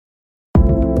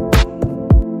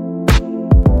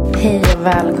Hej och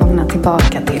välkomna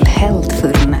tillbaka till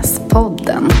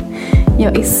Healthfulness-podden.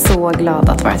 Jag är så glad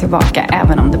att vara tillbaka,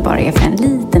 även om det bara är för en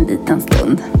liten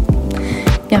stund.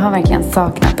 Jag har verkligen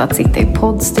saknat att sitta i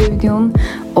poddstudion,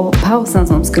 och pausen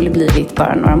som skulle blivit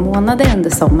bara några månader under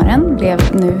sommaren blev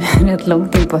nu rätt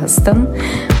långt in på hösten.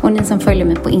 Och ni som följer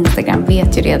mig på Instagram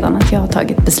vet ju redan att jag har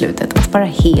tagit beslutet att vara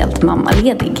helt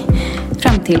mammaledig.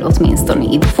 Fram till åtminstone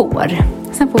i vår.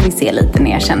 Sen får vi se lite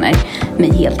när jag känner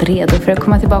mig helt redo för att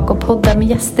komma tillbaka och podda med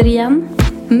gäster igen.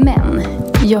 Men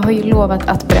jag har ju lovat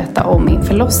att berätta om min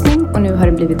förlossning, och nu har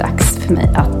det blivit dags för mig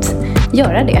att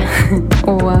göra det.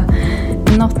 Och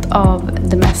något av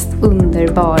det mest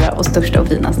underbara och största och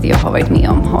finaste jag har varit med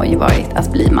om har ju varit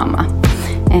att bli mamma.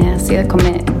 Så jag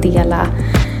kommer dela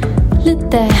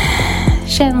lite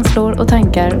känslor och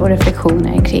tankar och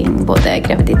reflektioner kring både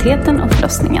graviditeten och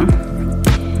förlossningen.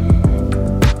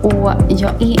 Och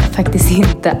jag är faktiskt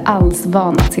inte alls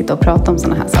van att sitta och prata om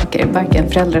sådana här saker. Varken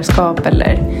föräldraskap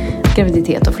eller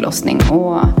graviditet och förlossning.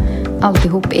 Och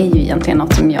alltihop är ju egentligen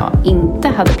något som jag inte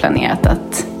hade planerat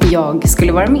att jag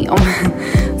skulle vara med om.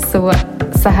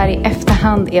 Så här i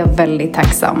efterhand är jag väldigt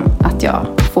tacksam att jag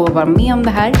får vara med om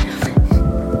det här.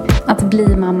 Att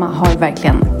bli mamma har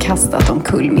verkligen kastat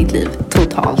omkull mitt liv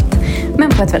totalt. Men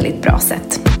på ett väldigt bra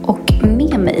sätt. Och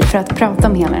med mig för att prata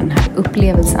om hela den här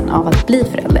upplevelsen av att bli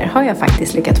förälder har jag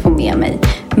faktiskt lyckats få med mig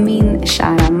min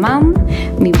kära man,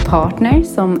 min partner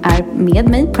som är med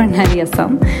mig på den här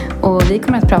resan. Och vi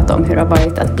kommer att prata om hur det har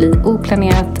varit att bli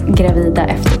oplanerat gravida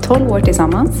efter 12 år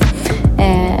tillsammans.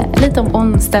 Lite om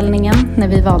omställningen när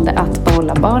vi valde att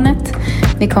behålla barnet.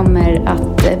 Vi kommer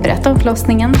att berätta om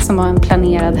förlossningen som var en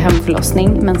planerad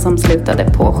hemförlossning men som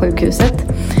slutade på sjukhuset.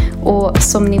 Och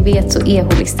som ni vet så är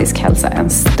holistisk hälsa en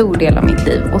stor del av mitt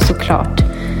liv, och såklart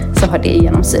så har det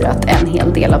genomsyrat en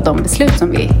hel del av de beslut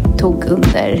som vi tog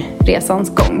under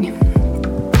resans gång.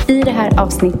 I det här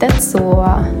avsnittet så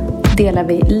delar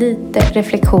vi lite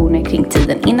reflektioner kring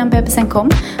tiden innan bebisen kom,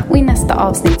 och i nästa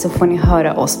avsnitt så får ni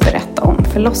höra oss berätta om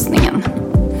förlossningen.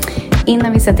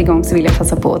 Innan vi sätter igång så vill jag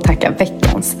passa på att tacka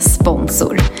veckans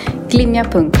sponsor,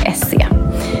 Glimja.se.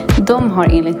 De har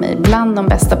enligt mig bland de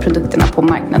bästa produkterna på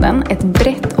marknaden, ett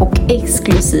brett och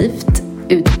exklusivt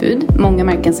utbud. Många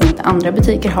märken som inte andra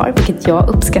butiker har, vilket jag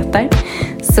uppskattar.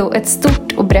 Så ett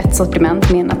stort och brett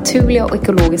sortiment med naturliga och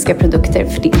ekologiska produkter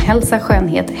för din hälsa,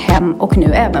 skönhet, hem och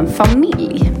nu även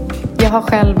familj. Jag har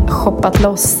själv shoppat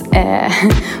loss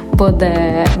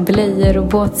både blöjor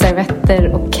och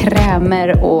våtservetter och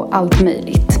krämer och allt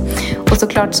möjligt. Och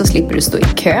såklart så slipper du stå i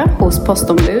kö hos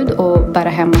postombud och bära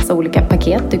hem massa olika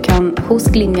paket. Du kan hos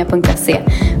Glimja.se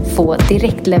få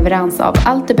direktleverans av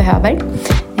allt du behöver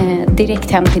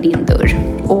direkt hem till din dörr.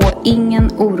 Och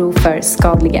ingen oro för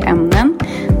skadliga ämnen.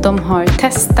 De har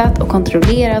testat och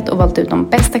kontrollerat och valt ut de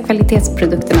bästa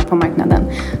kvalitetsprodukterna på marknaden,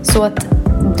 så att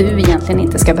du egentligen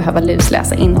inte ska behöva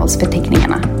lusläsa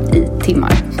innehållsförteckningarna i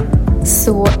timmar.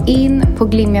 Så in på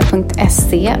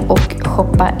glimja.se och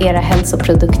shoppa era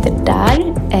hälsoprodukter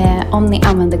där. Om ni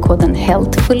använder koden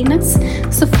HEALTHFULNESS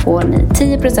så får ni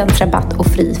 10% rabatt och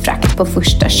fri frakt på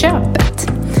första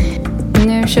köpet.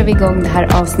 Nu kör vi igång det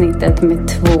här avsnittet med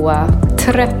 2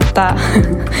 trötta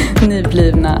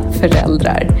nyblivna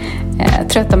föräldrar.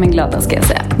 Trötta men glada ska jag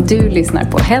säga. Du lyssnar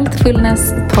på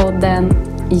Healthfulness-podden.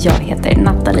 Jag heter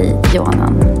Nathalie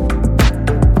Johanan.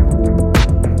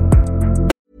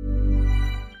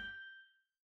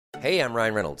 Hey, I'm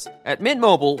Ryan Reynolds. At Mint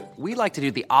Mobile, we like to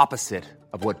do the opposite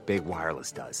of what Big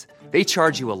Wireless does. They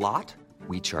charge you a lot,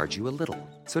 we charge you a little.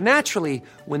 So naturally,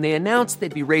 when they announced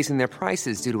they'd be raising their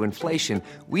prices due to inflation,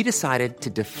 we decided to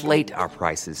deflate our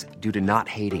prices due to not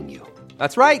hating you.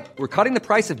 That's right. We're cutting the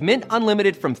price of Mint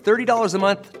Unlimited from $30 a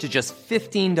month to just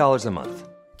 $15 a month.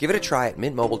 Give it a try at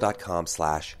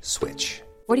mintmobile.com/switch.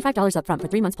 $45 up front for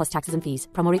 3 months plus taxes and fees.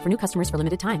 Promo rate for new customers for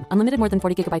limited time. Unlimited more than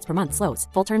 40 gigabytes per month slows.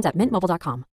 Full terms at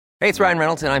mintmobile.com. Hey, it's Ryan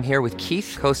Reynolds, and I'm here with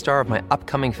Keith, co-star of my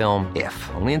upcoming film,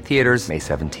 If, only in theaters May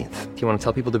 17th. Do you want to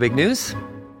tell people the big news?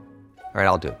 All right,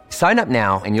 I'll do it. Sign up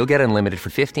now and you'll get unlimited for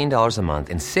 $15 a month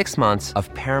and 6 months of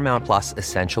Paramount Plus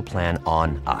Essential Plan on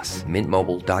us.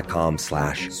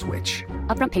 mintmobile.com/switch.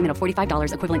 Upfront payment of $45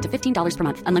 equivalent to $15 per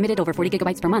month. Unlimited over 40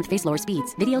 gigabytes per month. Face lower speeds.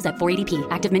 Videos at 480p.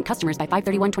 Active Mint customers by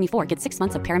 531.24 get 6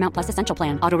 months of Paramount Plus Essential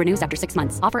Plan. Auto renews after 6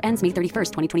 months. Offer ends May 31st,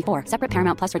 2024. Separate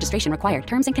Paramount Plus registration required.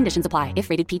 Terms and conditions apply if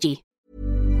rated PG.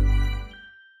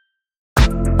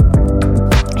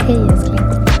 Hej älskling.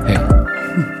 Hej.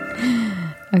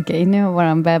 Okej, nu har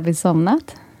våran bebis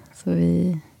somnat. Så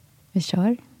vi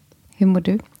kör. Hur mår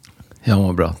du? Jag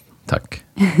mår bra, tack.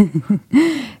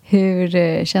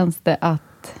 Hur känns det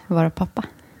att vara pappa?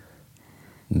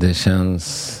 Det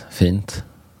känns fint.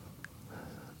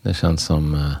 Det känns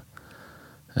som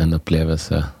en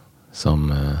upplevelse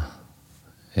som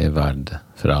är värd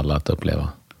för alla att uppleva.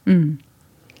 Mm.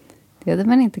 Det hade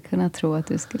man inte kunnat tro att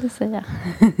du skulle säga.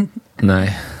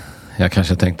 Nej, jag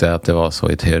kanske tänkte att det var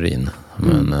så i teorin.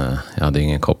 Men jag hade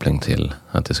ingen koppling till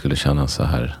att det skulle kännas så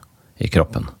här i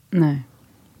kroppen. Nej,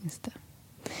 just det.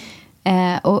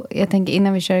 Och jag tänker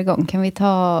innan vi kör igång, kan vi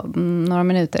ta några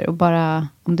minuter och bara,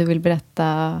 om du vill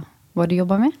berätta vad du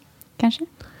jobbar med, kanske?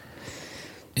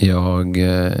 Jag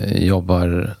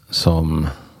jobbar som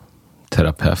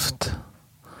terapeut.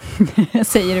 Jag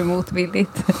säger det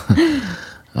motvilligt.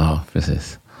 Ja,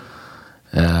 precis.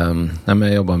 Nej, men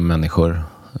jag jobbar med människor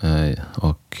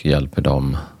och hjälper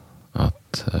dem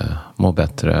att må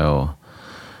bättre och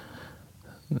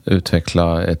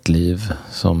utveckla ett liv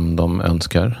som de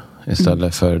önskar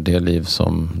istället för det liv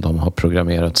som de har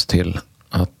programmerats till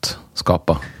att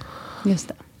skapa. Just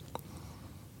det.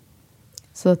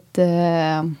 Så att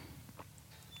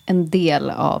en del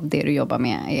av det du jobbar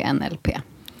med är NLP.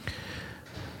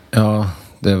 Ja,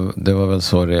 det var väl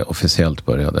så det officiellt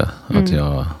började. Att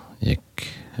jag gick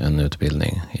en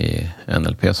utbildning i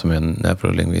NLP som är en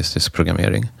neurolingvistisk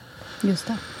programmering. Just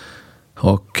det.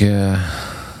 Och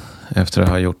efter att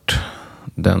ha gjort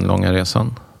den långa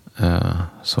resan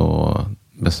så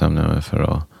bestämde jag mig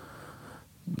för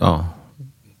att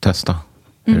testa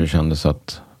hur det kändes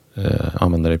att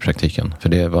använda det i praktiken. För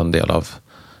det var en del av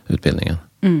utbildningen.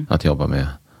 Att jobba med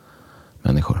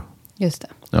människor. Just det.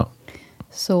 Ja.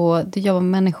 Så du jobbar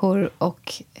med människor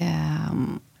och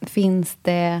finns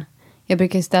det... Jag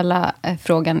brukar ställa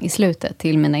frågan i slutet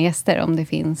till mina gäster om det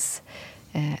finns...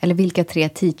 eller vilka 3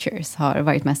 teachers har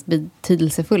varit mest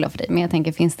betydelsefulla för dig. Men jag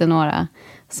tänker, finns det några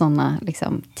sådana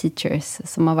liksom, teachers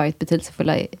som har varit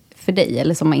betydelsefulla för dig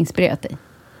eller som har inspirerat dig?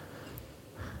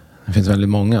 Det finns väldigt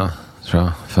många, tror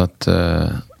jag. För att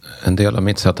en del av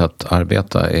mitt sätt att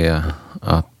arbeta är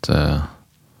att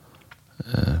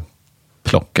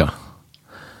plocka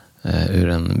ur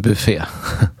en buffé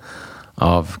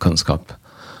av kunskap.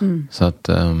 Så att,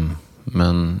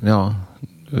 men ja,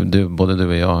 både du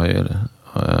och jag har ju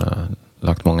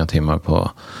lagt många timmar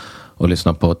på att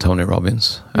lyssna på Tony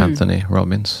Robbins, Anthony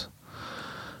Robbins.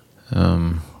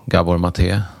 Gabor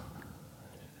Maté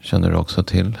känner du också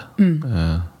till.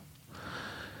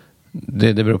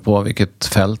 Det beror på vilket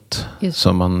fält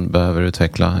som man behöver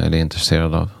utveckla eller är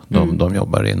intresserad av. De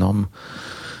jobbar inom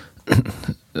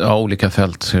olika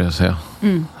fält, skulle jag säga.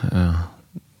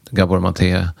 Gabor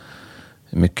Maté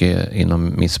mycket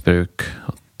inom missbruk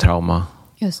och trauma.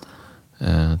 Just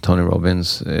det. Tony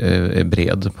Robbins är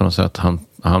bred på något sätt.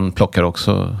 Han plockar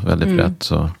också väldigt brett.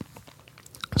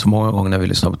 Så många gånger när vi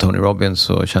lyssnar på Tony Robbins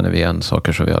så känner vi igen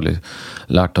saker som vi har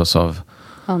lärt oss av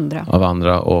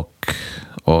andra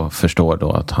och förstår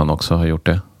då att han också har gjort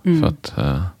det. För att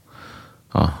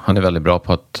han är väldigt bra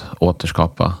på att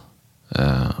återskapa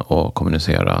och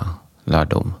kommunicera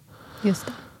lärdom. Just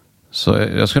det. Så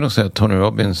jag skulle nog säga att Tony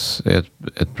Robbins är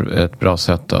ett bra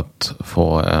sätt att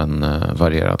få en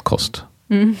varierad kost.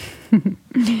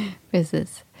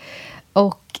 Precis.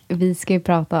 Och vi ska ju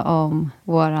prata om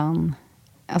våran...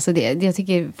 Alltså jag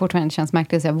tycker fortfarande det känns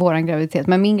märkligt att säga våran graviditet.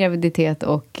 Men min graviditet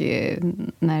och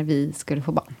när vi skulle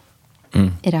få barn.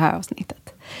 I det här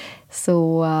avsnittet.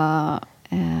 Så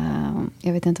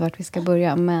jag vet inte vart vi ska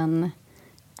börja. Men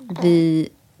vi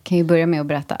kan ju börja med att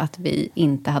berätta att vi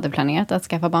inte hade planerat att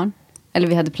skaffa barn. Eller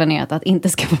vi hade planerat att inte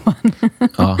skaffa barn.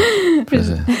 Ja,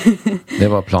 precis. Det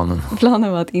var planen.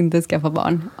 Planen var att inte skaffa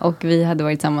barn. Och vi hade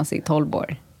varit tillsammans i 12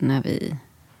 år när vi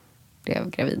blev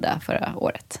gravida förra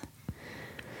året.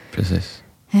 Precis.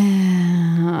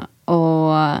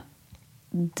 Och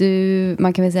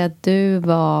man kan väl säga att du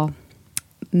var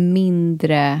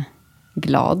mindre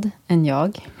glad än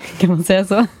jag. Kan man säga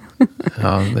så?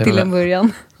 Ja, till en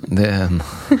början. Det är en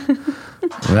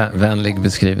vänlig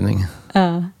beskrivning.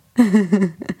 Ja.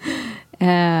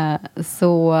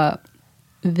 Så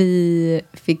vi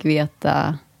fick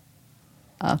veta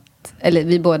att, eller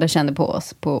vi båda kände på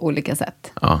oss på olika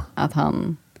sätt. Ja. Att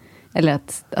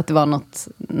att det var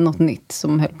något nytt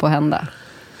som höll på att hända.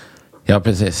 Ja,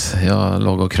 precis. Jag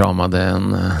låg och kramade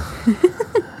en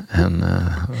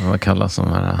vad kallas de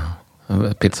här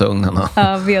pizzaugnarna?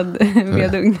 Ja,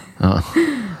 vedugn. Ja.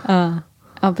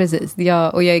 Ja, precis.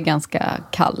 Och jag är ganska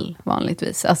kall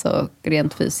vanligtvis. Alltså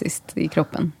rent fysiskt i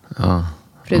kroppen. Ja.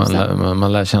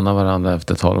 Man lär känna varandra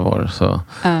efter 12 år. Så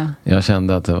jag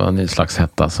kände att det var en ny slags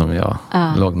hetta som jag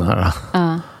låg nära.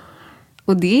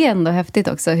 Och det är ändå häftigt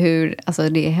också hur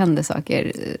det händer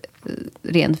saker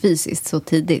rent fysiskt så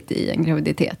tidigt i en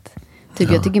graviditet.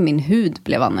 Jag tycker min hud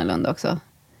blev annorlunda också.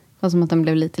 Det var som att den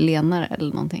blev lite lenare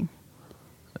eller någonting.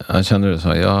 Jag känner det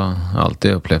så. Jag har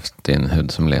alltid upplevt din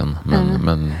hud som len.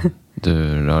 Men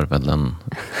du rör väl den...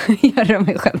 Jag rör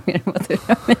mig själv mer än vad du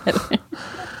rör mig, eller?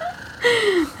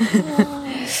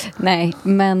 Nej,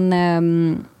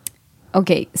 men...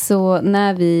 Okej, så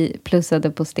när vi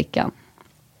plussade på stickan,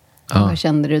 vad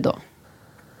kände du då?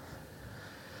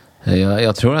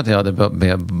 Jag tror att jag hade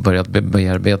börjat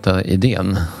bearbeta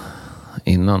idén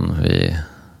innan vi...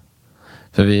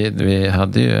 För vi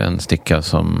hade ju en sticka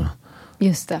som...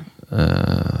 Just det.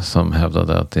 Som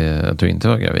hävdade att du inte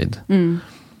var gravid.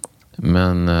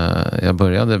 Men jag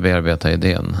började bearbeta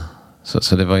idén.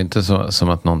 Så det var inte så som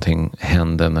att någonting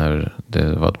hände när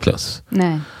det var ett plus.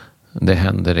 Nej. Det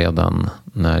hände redan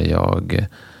när jag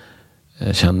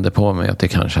kände på mig att det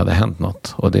kanske hade hänt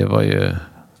något. Och det var ju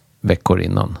veckor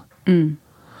innan.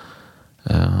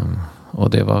 Och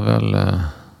det var väl...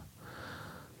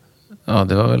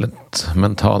 det var väl ett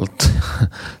mentalt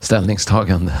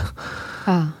ställningstagande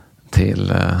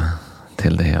till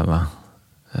det hela.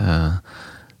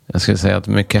 Jag skulle säga att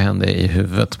mycket hände i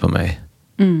huvudet på mig.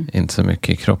 Inte så mycket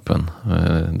i kroppen.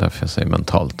 Därför jag säger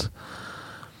mentalt.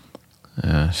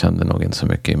 Jag kände nog inte så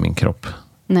mycket i min kropp.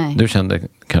 Nej. Du kände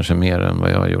kanske mer än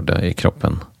vad jag gjorde i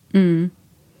kroppen.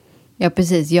 Ja,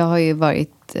 precis. Jag har ju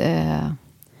varit...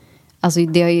 Alltså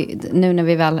det har ju, nu när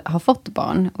vi väl har fått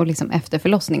barn och liksom efter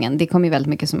förlossningen, det kom ju väldigt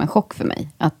mycket som en chock för mig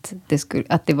att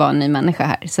det var en ny människa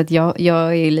här. Så att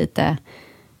jag är lite,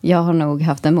 jag har nog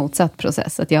haft en motsatt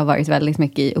process, att jag har varit väldigt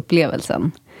mycket i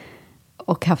upplevelsen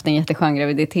och haft en jätteskön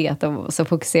graviditet och så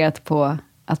fokuserat på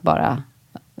att bara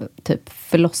typ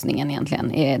förlossningen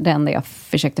egentligen är det enda jag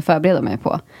försökte förbereda mig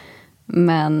på.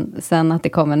 Men sen att det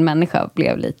kom en människa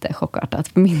blev lite chockartat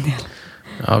för min del.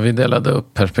 Ja, vi delade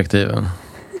upp perspektiven.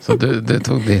 Så du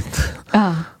tog ditt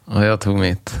och jag tog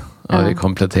mitt. Och vi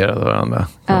kompletterade varandra,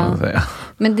 kan man säga.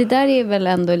 Men det där är väl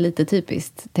ändå lite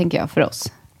typiskt, tänker jag, för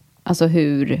oss. Alltså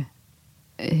hur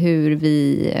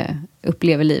vi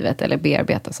upplever livet eller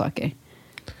bearbetar saker.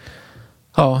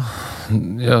 Ja,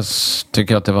 jag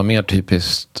tycker att det var mer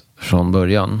typiskt från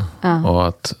början. Och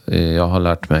att jag har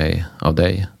lärt mig av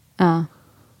dig. Ja,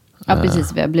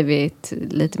 precis. Vi har blivit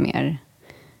lite mer,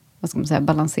 vad ska man säga,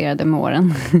 balanserade med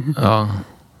åren. Ja.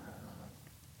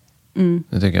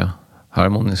 Det tycker jag.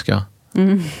 Harmoniska.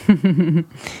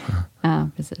 Ja,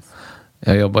 precis.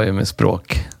 Jag jobbar ju med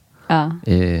språk.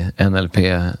 I NLP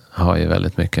har ju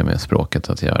väldigt mycket med språket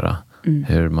att göra.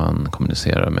 Hur man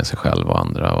kommunicerar med sig själv och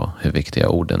andra och hur viktiga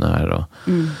orden är och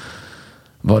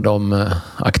vad de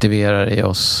aktiverar i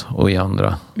oss och i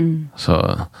andra.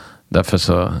 Så därför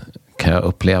så kan jag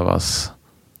upplevas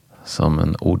som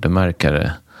en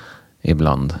ordmärkare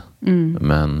ibland.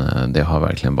 Men det har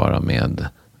verkligen bara med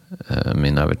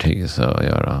min övertygelse att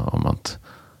göra om att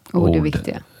ord är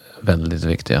viktiga. Väldigt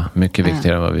viktiga. Mycket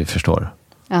viktigare än vad vi förstår.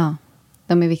 Ja,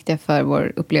 de är viktiga för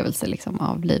vår upplevelse liksom,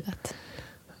 av livet.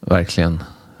 Verkligen.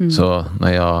 Så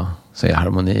när jag säger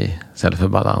harmoni istället för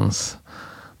balans,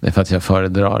 det är för att jag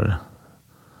föredrar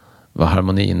vad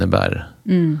harmoni innebär.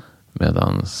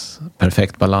 Medans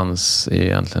perfekt balans är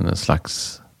egentligen en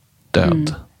slags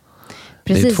död.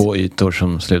 Det är två ytor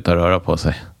som slutar röra på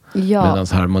sig. Ja.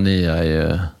 Medans harmoni är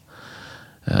ju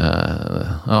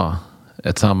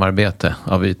ett samarbete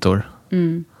av ytor.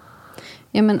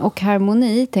 Ja, men och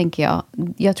harmoni, tänker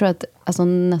jag tror att alltså,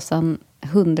 nästan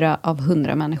 100 av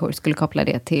 100 människor skulle koppla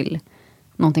det till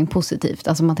någonting positivt.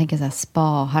 Alltså man tänker så här,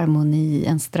 spa, harmoni,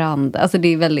 en strand. Alltså det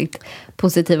är väldigt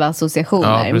positiva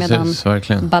associationer. Ja, precis, medan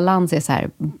verkligen. Balans är så här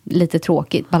lite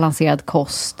tråkigt. Balanserad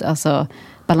kost, alltså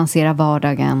balansera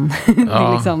vardagen. Det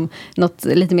är liksom något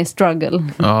lite mer struggle.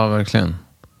 Ja, verkligen.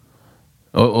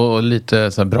 Och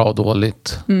lite så här bra och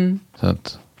dåligt. Så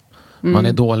att man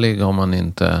är dålig om man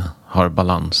inte har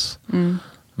balans.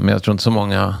 Men jag tror inte så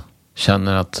många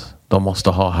känner att de måste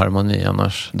ha harmoni,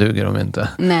 annars duger de inte.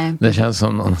 Nej. Det känns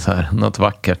som något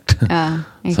vackert.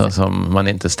 Så, som man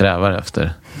inte strävar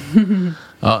efter.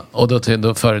 Och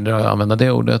då föredrar jag att använda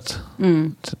det ordet.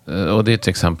 Och det är ett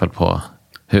exempel på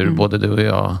hur både du och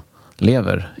jag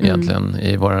lever egentligen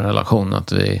i vår relation.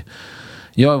 Att vi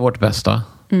gör vårt bästa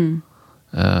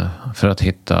för att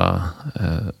hitta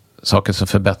saker som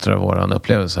förbättrar vår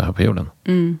upplevelse här på jorden.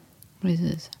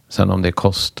 Precis. Sen om det är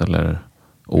kost eller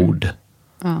ord.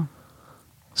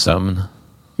 Sömn.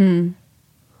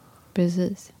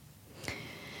 Precis.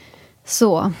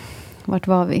 Så, vart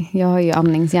var vi? Jag har ju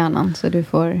amningshjärnan, så du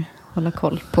får hålla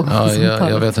koll på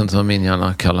jag vet inte vad min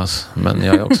hjärna kallas, men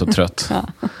jag är också trött.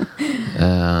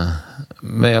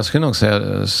 Men jag skulle nog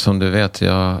säga, som du vet,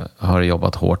 jag har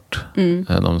jobbat hårt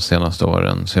de senaste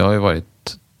åren. Så jag har ju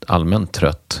varit allmänt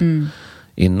trött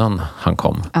innan han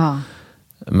kom.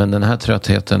 Men den här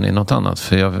tröttheten är något annat.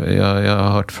 För jag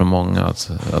har hört från många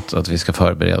att vi ska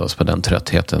förbereda oss på den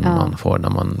tröttheten man får när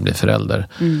man blir förälder.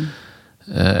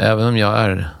 Även om jag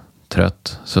är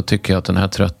trött så tycker jag att den här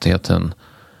tröttheten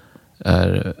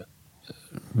är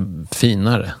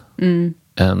finare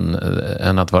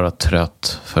än att vara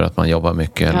trött för att man jobbar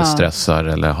mycket eller stressar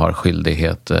eller har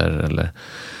skyldigheter eller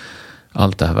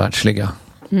allt det här världsliga.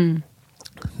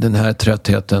 Den här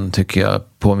tröttheten tycker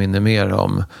jag påminner mer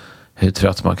om hur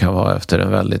trött man kan vara efter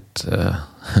en väldigt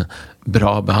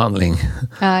bra behandling.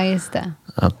 Ja, just det.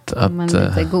 Man är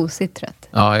lite gosigt trött.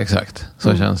 Ja, exakt.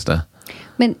 Så känns det.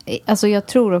 Men alltså, jag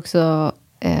tror också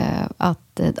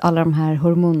att alla de här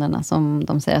hormonerna som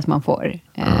de säger att man får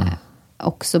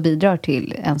också bidrar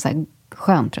till en så här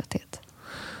skön trötthet.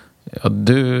 Ja,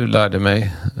 du lärde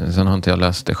mig, sen har inte jag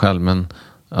läst det själv, men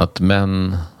att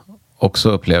män också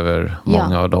upplever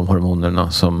många av de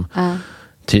hormonerna som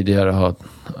tidigare har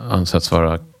ansetts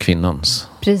vara kvinnans.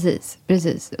 Precis.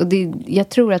 Och jag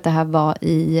tror att det här var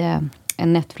i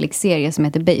en Netflix-serie som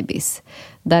heter Babies.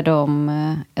 Där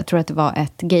jag tror att det var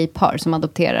ett gaypar som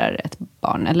adopterar ett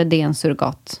barn. Eller det är en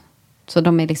surrogat. Så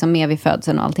de är liksom med vid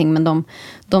födseln och allting. Men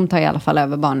de tar i alla fall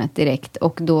över barnet direkt.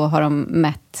 Och då har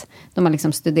de har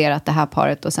liksom studerat det här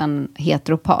paret och sen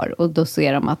heteropar. Och då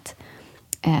ser de att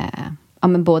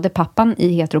men både pappan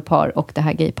i heteropar och det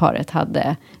här gayparet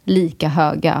hade lika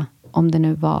höga, om det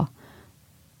nu var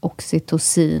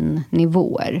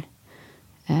oxytocinnivåer.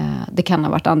 Det kan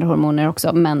ha varit andra hormoner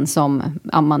också, men som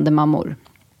ammande mammor.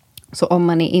 Så om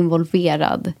man är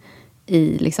involverad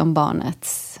i liksom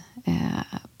barnets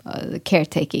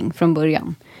caretaking från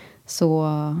början, så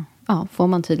får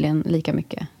man tydligen lika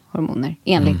mycket hormoner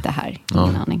enligt det här.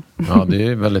 Ingen aning. Ja, det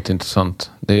är väldigt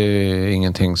intressant. Det är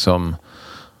ingenting som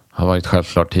har varit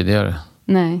självklart tidigare.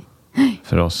 Nej.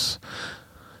 För oss.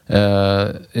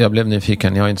 Jag blev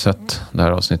nyfiken. Jag har inte sett det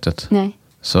här avsnittet. Nej.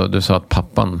 Så du sa att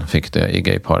pappan fick det i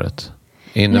gayparet.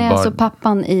 Nej, alltså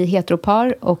pappan i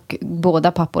heteropar och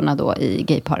båda papporna då i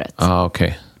gayparet.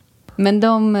 Okej. Men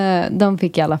de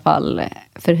fick i alla fall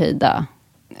förhöjda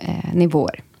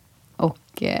nivåer.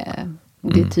 Och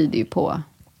det tyder ju på,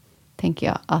 tänker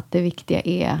jag, att det viktiga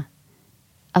är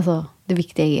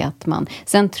att man...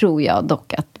 Sen tror jag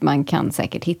dock att man kan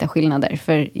säkert hitta skillnader.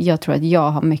 För jag tror att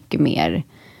jag har mycket mer...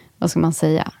 Vad ska man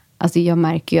säga? Alltså jag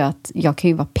märker ju att jag kan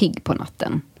ju vara pigg på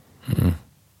natten.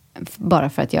 Bara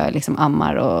för att jag liksom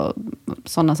ammar och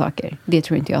sådana saker. Det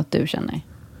tror inte jag att du känner.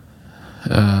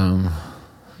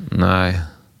 Nej.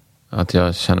 Att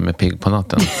jag känner mig pigg på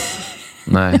natten.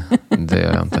 Nej, det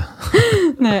gör jag inte.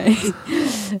 Nej.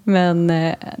 Men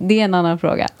det är en annan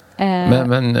fråga.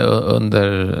 Men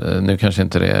nu kanske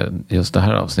inte det är just det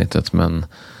här avsnittet, men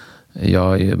jag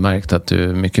har ju märkt att du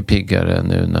är mycket piggare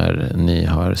nu när ni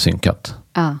har synkat.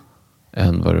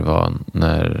 Än vad det var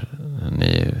när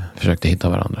ni försökte hitta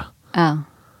varandra.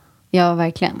 Ja,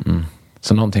 verkligen.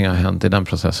 Så någonting har hänt i den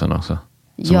processen också.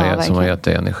 Som har gett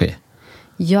dig energi.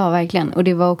 Ja, verkligen. Och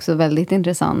det var också väldigt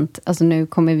intressant. Alltså nu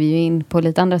kommer vi ju in på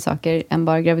lite andra saker än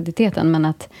bara graviditeten. Men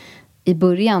att i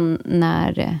början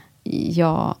när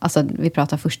vi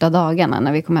pratar första dagarna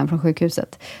när vi kom hem från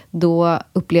sjukhuset. Då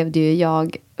upplevde ju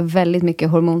jag väldigt mycket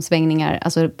hormonsvängningar,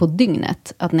 alltså på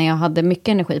dygnet. Att när jag hade mycket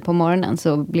energi på morgonen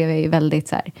så blev jag ju väldigt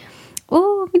så här,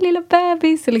 min lilla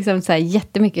bebis, och liksom så här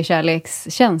jättemycket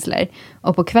kärlekskänslor.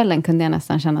 Och på kvällen kunde jag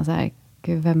nästan känna så här,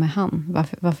 gud, vem är han?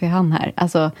 Varför är han här?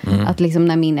 Alltså att liksom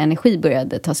när min energi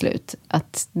började ta slut,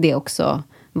 att det också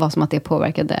var som att det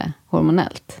påverkade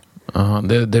hormonellt. Ja,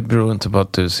 det beror inte på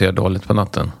att du ser dåligt på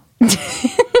natten.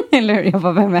 Eller hur? Jag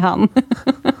bara, vem är han?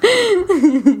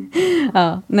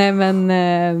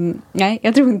 Nej,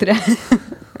 jag tror inte det.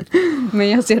 Men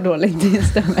jag ser dåligt, det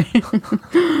stämmer.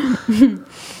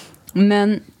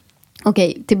 Men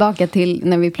okej, tillbaka till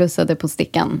när vi plussade på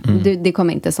stickan. Det kom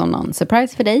inte som någon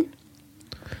surprise för dig?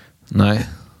 Nej.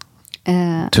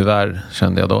 Tyvärr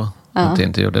kände jag då att jag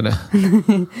inte gjorde det.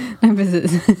 Nej,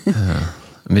 precis.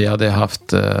 Vi hade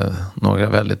haft några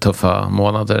väldigt tuffa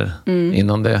månader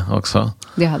innan det också.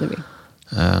 Det hade vi.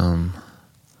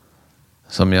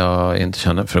 Som jag inte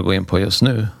känner för att gå in på just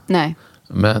nu. Nej.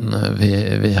 Men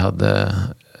vi hade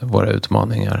våra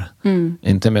utmaningar.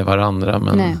 Inte med varandra,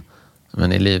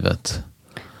 men i livet.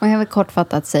 Och jag vill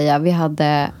kortfattat säga, vi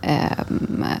hade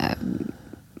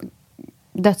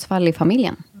dödsfall i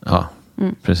familjen. Ja,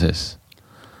 precis.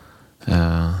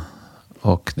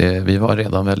 Och vi var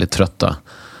redan väldigt trötta.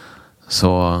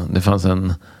 Så det fanns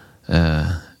en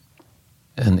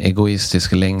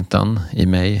egoistisk längtan i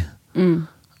mig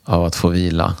av att få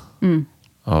vila.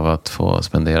 Av att få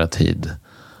spendera tid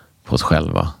på oss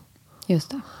själva.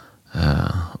 Just det.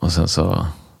 Och sen så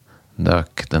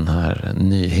dök den här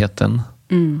nyheten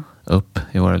upp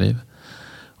i våra liv.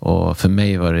 Och för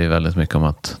mig var det ju väldigt mycket om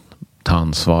att ta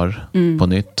ansvar på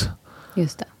nytt.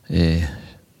 Just det. I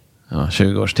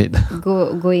 20 års tid.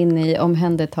 Gå in i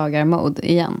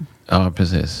omhändertagarmode igen. Ja,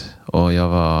 precis. Och jag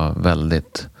var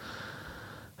väldigt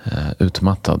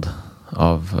utmattad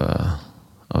av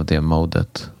det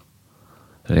modet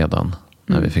redan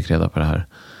när vi fick reda på det här.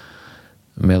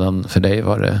 Medan för dig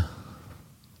var det...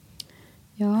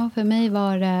 Ja, för mig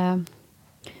var det...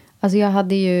 Alltså vi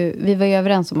var ju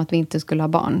överens om att vi inte skulle ha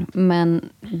barn. Men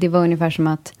det var ungefär som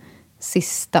att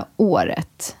sista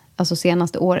året, alltså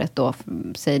senaste året då,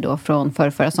 säg då från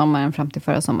förra sommaren fram till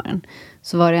förra sommaren,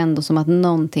 så var det ändå som att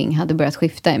någonting hade börjat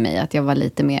skifta i mig. Att jag var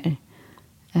lite mer,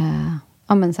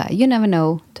 men så här, you never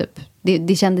know, typ.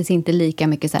 Det kändes inte lika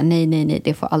mycket så här, nej,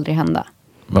 det får aldrig hända.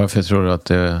 Varför tror du att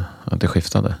det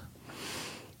skiftade?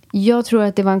 Jag tror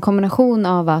att det var en kombination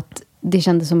av att det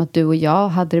kändes som att du och jag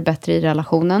hade det bättre i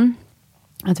relationen.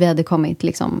 Att vi hade kommit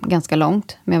liksom ganska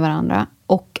långt med varandra.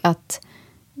 Och att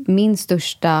min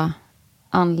största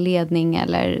anledning,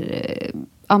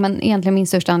 egentligen min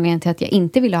största anledning till att jag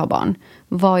inte ville ha barn,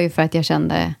 var ju för att jag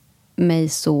kände mig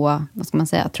så, vad ska man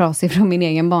säga, trasig från min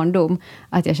egen barndom.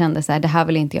 Att jag kände så här, det här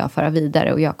vill inte jag föra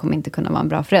vidare och jag kommer inte kunna vara en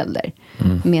bra förälder.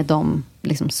 Med de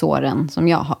liksom såren som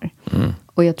jag har.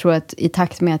 Och jag tror att i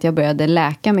takt med att jag började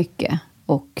läka mycket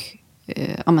och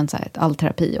så här, all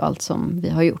terapi och allt som vi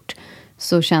har gjort,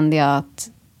 så kände jag att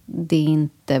det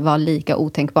inte var lika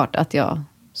otänkbart att jag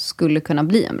skulle kunna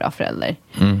bli en bra förälder.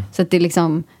 Så att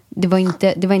det var inte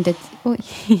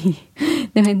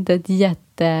ett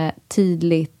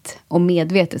jättetydligt och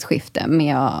medvetet skifte, men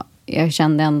jag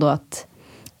kände ändå att,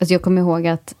 alltså jag kommer ihåg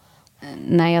att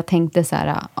när jag tänkte så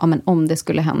här, om det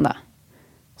skulle hända,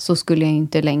 så skulle jag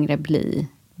inte längre bli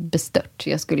bestört.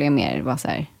 Jag skulle mer vara så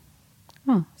här,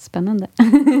 spännande.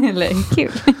 Eller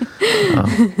kul.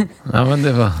 Ja, men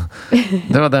det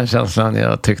var den känslan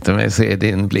jag tyckte mig se i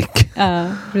din blick. Ja,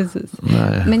 precis.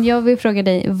 Nej. Men jag vill fråga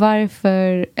dig,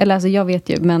 varför, eller alltså jag vet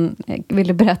ju, men vill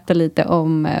du berätta lite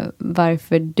om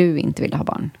varför du inte ville ha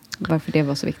barn? Varför det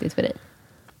var så viktigt för dig?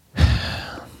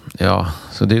 Ja,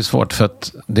 så det är svårt för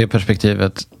att det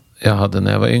perspektivet jag hade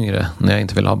när jag var yngre, när jag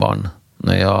inte ville ha barn.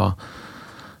 När jag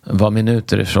var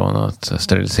minuter ifrån att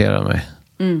sterilisera mig.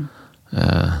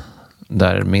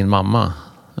 Där min mamma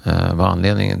var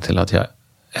anledningen till att jag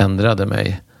ändrade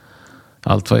mig.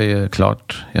 Allt var ju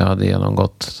klart. Jag hade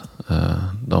genomgått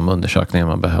de undersökningar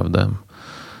man behövde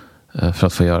för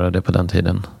att få göra det på den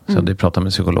tiden. Så jag hade pratat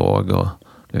med psykolog och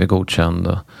blev godkänd.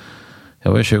 Och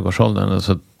jag var i 20-årsåldern,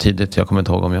 så tidigt, jag kommer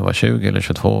inte ihåg om jag var 20 eller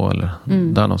 22 eller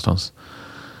där någonstans.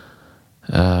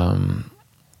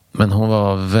 Men hon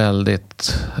var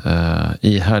väldigt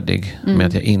ihärdig med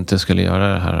att jag inte skulle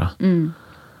göra det här.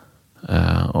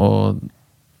 Och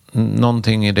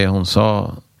någonting i det hon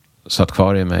sa satt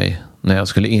kvar i mig när jag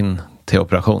skulle in till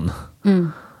operation.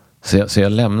 Så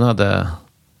jag lämnade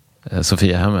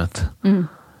Sofiahemmet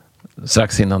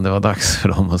strax innan det var dags för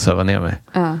dem att söva ner mig.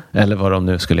 Eller vad de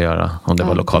nu skulle göra. Om det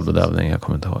var lokalbedövning, jag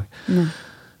kommer inte ihåg.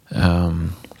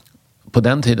 På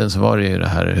den tiden så var det ju det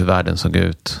här hur världen såg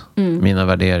ut. Mina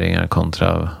värderingar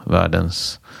kontra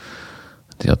världens.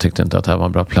 Jag tyckte inte att det här var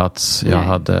en bra plats.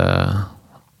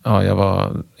 Jag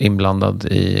var inblandad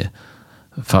i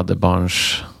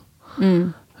fadderbarns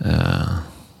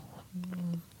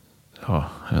jag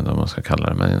vet inte vad man ska kalla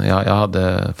det, men jag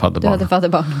hade fadderbarn. Du hade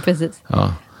fadderbarn, precis.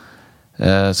 Ja.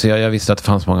 Så jag visste att det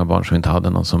fanns många barn som inte hade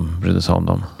någon som brydde sig om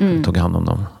dem. Tog hand om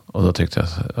dem. Och då tyckte jag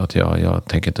att jag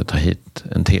tänker inte ta hit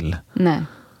en till. Nej.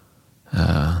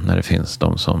 När det finns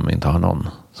de som inte har någon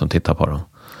som tittar på dem.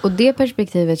 Och det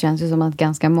perspektivet känns ju som att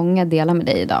ganska många delar med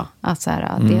dig idag. Att så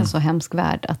här, det är en så hemsk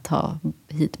värld att ta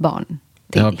hit barn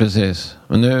till. Ja, precis.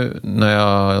 Men nu när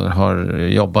jag har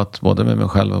jobbat både med mig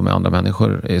själv och med andra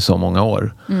människor i så många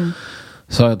år,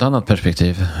 så har jag ett annat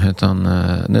perspektiv. Utan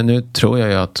nu tror jag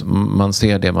ju att man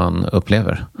ser det man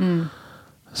upplever.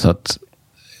 Så att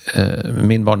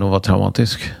min barndom var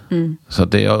traumatisk. Så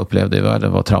att det jag upplevde i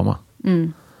världen var trauma.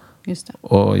 Just det.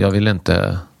 Och jag vill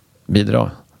inte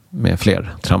bidra med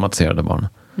fler traumatiserade barn.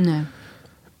 Nej.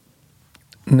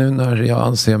 Nu när jag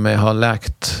anser mig ha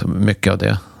läkt mycket av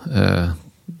det,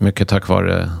 mycket tack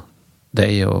vare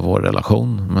dig och vår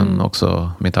relation, men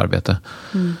också mitt arbete,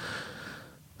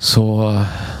 så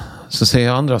ser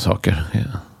jag andra saker.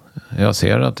 Jag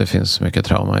ser att det finns mycket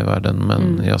trauma i världen,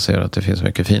 men jag ser att det finns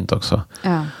mycket fint också.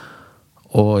 Ja.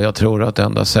 Och jag tror att det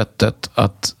enda sättet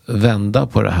att vända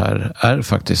på det här är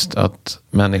faktiskt att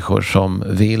människor som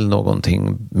vill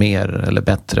någonting mer eller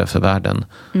bättre för världen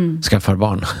skaffar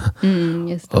barn.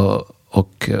 Just det.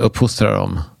 och uppfostrar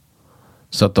dem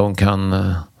Så att de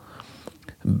kan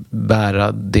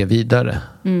bära det vidare.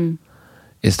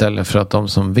 Istället för att de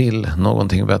som vill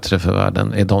någonting bättre för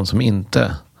världen är de som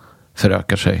inte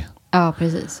förökar sig. Ja,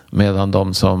 precis. Medan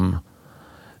de som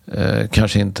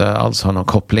kanske inte alls har någon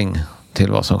koppling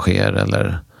till vad som sker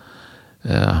eller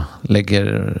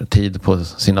lägger tid på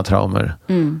sina traumer.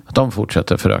 Att de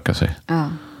fortsätter föröka sig. Ja.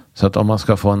 Så att om man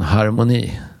ska få en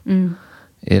harmoni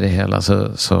i det hela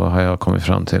så har jag kommit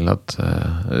fram till att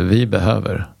vi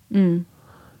behöver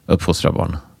uppfostra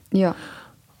barn. Ja.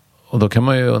 Och då kan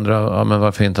man ju undra, men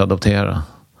varför inte adoptera?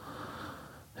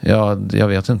 Ja, jag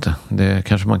vet inte. Det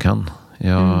kanske man kan.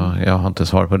 Jag har inte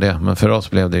svar på det. Men för oss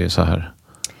blev det ju så här.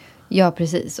 Ja,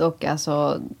 precis. Och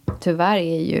alltså, tyvärr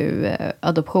är ju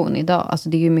adoption idag, alltså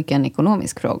det är ju mycket en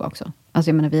ekonomisk fråga också.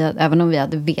 Alltså jag menar, även om vi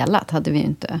hade velat hade vi ju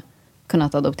inte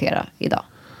kunnat adoptera idag.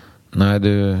 Nej,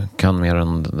 du kan mer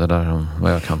än det där om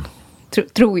vad jag kan.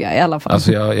 Tror jag i alla fall.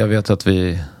 Alltså jag vet att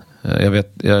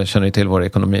jag känner ju till vår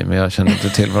ekonomi, men jag känner inte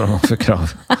till vad de har för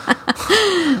krav.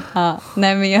 Ja,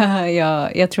 nej, men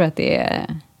jag tror att det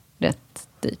är rätt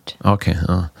dyrt. Okej,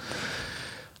 ja.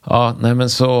 Ja, nej men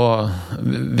så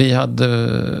vi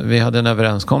hade en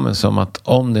överenskommelse om att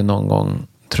om det någon gång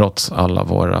trots alla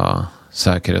våra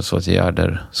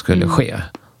säkerhetsåtgärder skulle ske,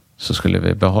 så skulle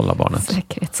vi behålla barnet.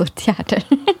 Säkerhetsåtgärder.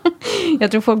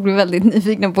 Jag tror folk blir väldigt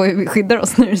nyfikna på hur vi skyddar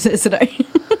oss när du säger sådär.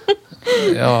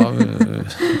 Ja,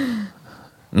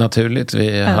 naturligt.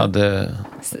 Vi hade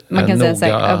man kan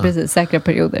säga precis, säkra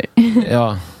perioder.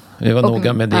 Ja, vi var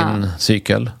noga med din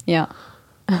cykel. Ja.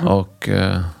 Och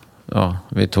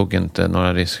vi tog inte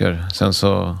några risker. Sen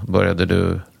så började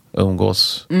du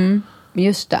umgås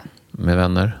just det. med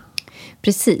vänner.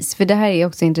 Precis, för det här är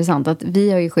också intressant att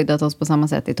vi har ju skyddat oss på samma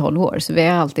sätt i 12 år. Så vi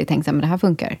har alltid tänkt att det här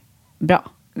funkar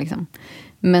bra. Liksom.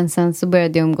 Men sen så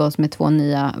började jag umgås med 2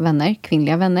 nya vänner,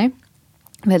 kvinnliga vänner.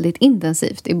 Väldigt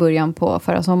intensivt i början på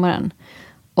förra sommaren.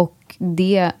 Och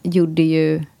det gjorde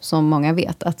ju, som många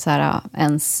vet, att så här,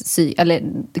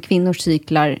 kvinnors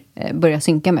cyklar börjar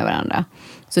synka med varandra.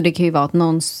 Så det kan ju vara att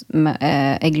någons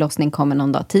ägglossning kommer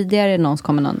någon dag tidigare, någons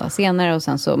kommer någon dag senare. Och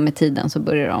sen så med tiden så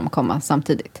börjar de komma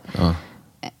samtidigt. Ja.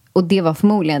 Och det var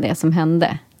förmodligen det som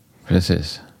hände.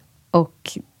 Precis.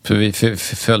 Och för vi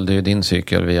följde ju din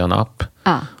cykel via en app.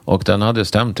 Och den hade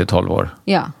stämt i 12 år.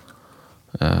 Ja.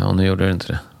 Och nu gjorde det inte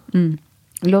det.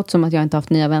 Det låter som att jag inte haft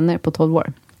nya vänner på 12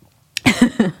 år.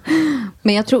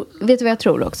 Men vet du vad jag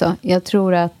tror också? Jag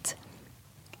tror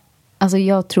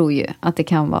ju att det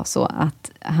kan vara så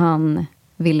att han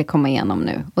ville komma igenom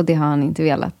nu. Och det har han inte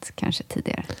velat kanske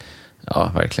tidigare.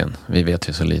 Ja, verkligen. Vi vet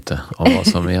ju så lite om vad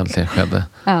som egentligen skedde.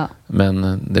 Ja.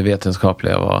 Men det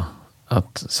vetenskapliga var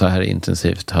att så här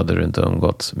intensivt hade du inte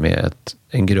umgått med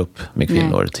en grupp med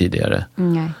kvinnor tidigare.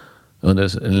 Nej.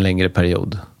 Under en längre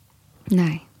period.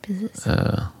 Nej, precis.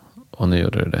 Och nu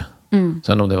gjorde du det.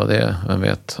 Sen om det var det, vem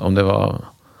vet. Om det var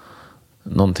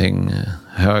någonting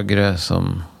högre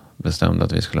som bestämde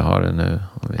att vi skulle ha det nu.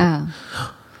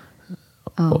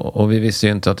 Och vi visste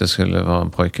ju inte att det skulle vara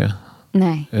en pojke.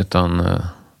 Nej. Utan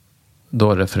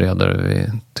då refererade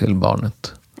vi till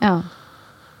barnet. Ja,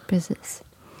 precis.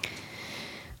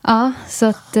 Ja, så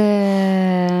att...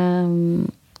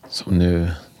 Som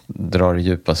nu drar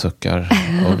djupa suckar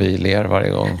och vi ler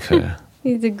varje gång. För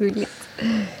det är så gulligt.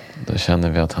 Då känner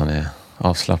vi att han är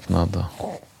avslappnad.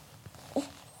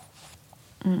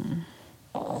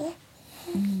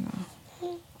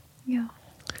 Ja.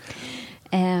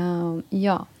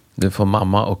 Ja. Du får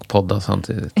mamma och podda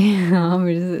samtidigt. Ja,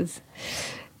 precis.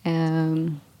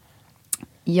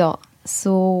 Ja,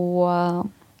 så...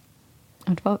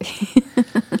 Vart var vi?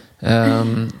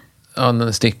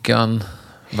 Stickan.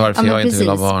 Varför jag inte vill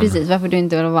ha barn. Precis, varför du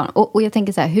inte vill ha barn. Och jag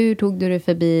tänker så här, hur tog du dig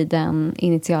förbi den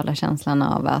initiala känslan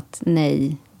av att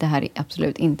nej, det här är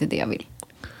absolut inte det jag vill?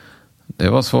 Det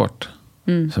var svårt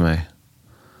för mig.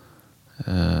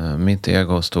 Mitt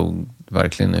ego stod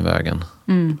verkligen i vägen.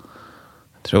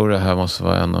 Jag tror det här måste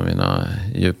vara en av mina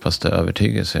djupaste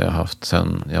övertygelser jag har haft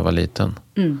sedan jag var liten.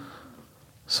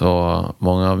 Så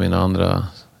många av mina andra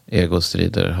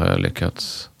egostrider har jag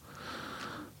lyckats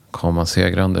komma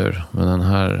segrande ur. Men den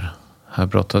här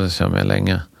brottades jag med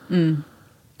länge.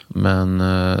 Men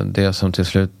det som till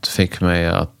slut fick mig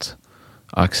att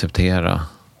acceptera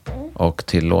och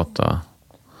tillåta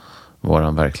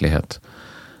våran verklighet,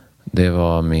 det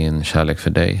var min kärlek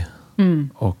för dig.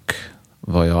 Och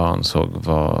vad jag ansåg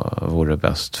vore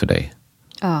bäst för dig.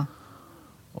 Ja.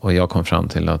 Och jag kom fram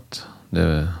till att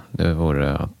det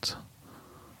vore att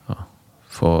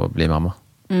få bli mamma.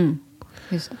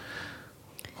 Just det.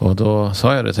 Och då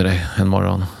sa jag det till dig en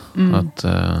morgon. Att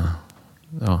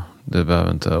du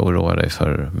behöver inte oroa dig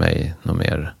för mig något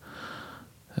mer.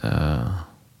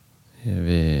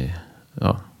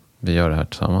 vi gör det här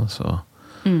tillsammans. Och,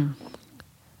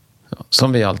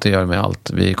 som vi alltid gör med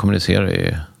allt. Vi kommunicerar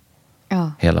ju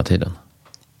hela tiden.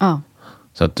 Ja.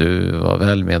 Så att du var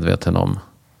väl medveten om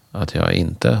att jag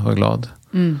inte var glad.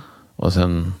 Och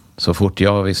sen så fort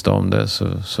jag visste om det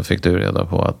så fick du reda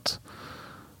på att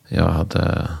jag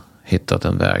hade hittat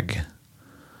en väg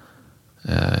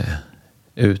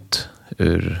ut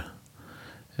ur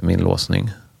min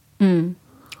låsning.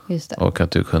 Just det. Och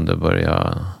att du kunde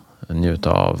börja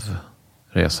njuta av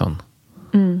resan.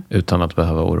 Utan att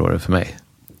behöva oroa dig för mig.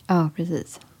 Ja,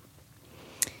 precis.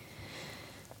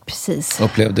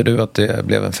 Upplevde du att det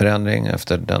blev en förändring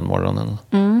efter den morgonen?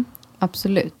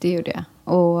 Absolut, det gjorde jag.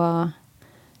 Och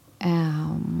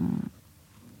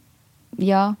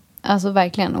ja, alltså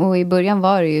verkligen. Och i början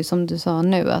var det ju som du sa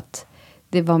nu att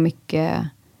det var mycket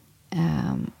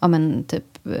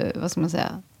vad ska man säga,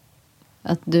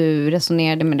 att du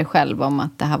resonerade med dig själv om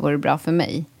att det här vore bra för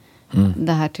mig.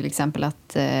 Det här till exempel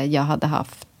att jag hade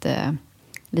haft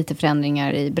lite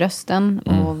förändringar i brösten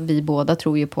och vi båda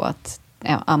tror ju på att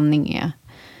amning är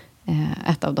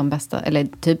ett av de bästa, eller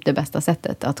typ det bästa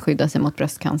sättet att skydda sig mot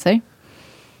bröstcancer.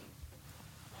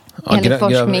 Enligt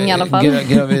forskning i alla fall.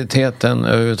 Graviditeten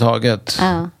överhuvudtaget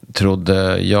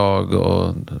trodde jag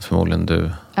och förmodligen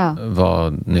du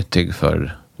var nyttig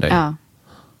för dig. Ja,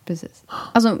 precis.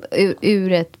 Alltså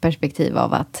ur ett perspektiv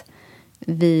av att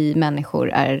vi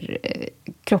människor är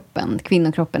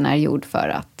kvinnokroppen är gjord för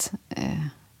att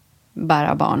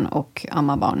bära barn och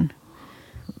amma barn.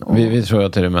 Vi tror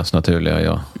att det är det mest naturliga,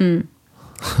 ja.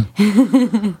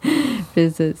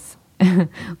 Precis.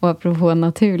 Och apropå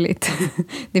naturligt.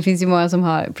 Det finns ju många som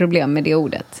har problem med det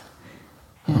ordet.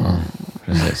 Ja,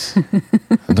 precis.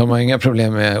 De har inga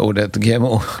problem med ordet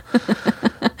GMO.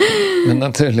 Men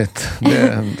naturligt,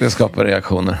 det skapar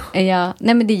reaktioner. Ja,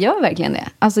 nej men det gör verkligen det.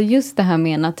 Alltså just det här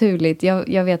med naturligt.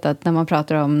 Jag vet att när man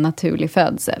pratar om naturlig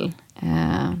födsel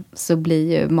så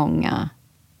blir ju många,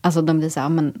 alltså de blir så här,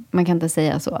 men man kan inte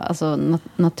säga så. Alltså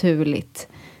naturligt,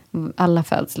 alla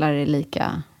födslar är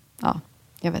lika,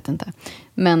 jag vet inte.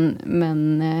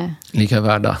 Men lika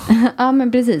värda. Ja,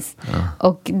 men precis. Ja.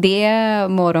 Och det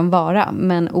må de vara.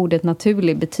 Men ordet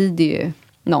naturlig betyder ju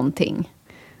någonting.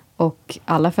 Och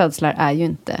alla födslar är ju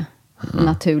inte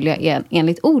naturliga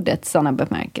enligt ordets sanna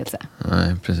bemärkelse.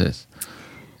 Nej, precis.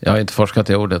 Jag har inte forskat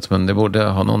i ordet, men det borde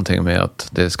ha någonting med att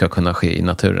det ska kunna ske i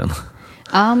naturen.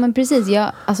 Ja, men precis.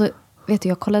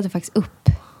 Jag kollade faktiskt upp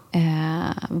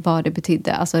vad det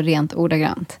betydde, alltså rent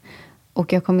ordagrant.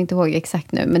 Och jag kommer inte ihåg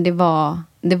exakt nu, men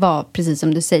det var precis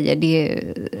som du säger, det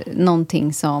är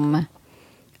någonting som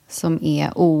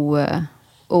är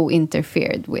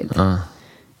o-interfered with.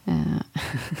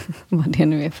 Vad det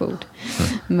nu är för ord.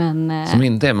 Men, som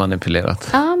inte är manipulerat.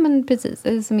 Ja, men precis.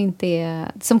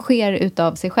 Som sker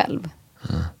utav sig själv.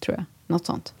 Tror jag. Något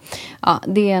sånt. Ja,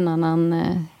 det är en annan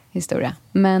historia.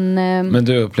 Men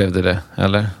du upplevde det,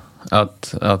 eller?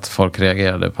 Att folk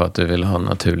reagerade på att du ville ha en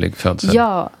naturlig födsel?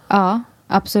 Ja,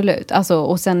 absolut. Alltså,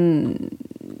 och sen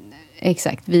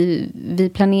exakt,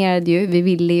 vi planerade ju, vi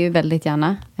ville ju väldigt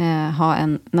gärna ha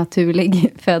en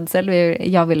naturlig födsel.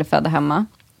 Jag ville föda hemma.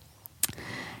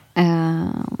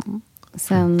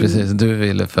 Precis, du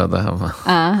ville föda hemma.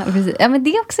 Ja, precis. Ja, men det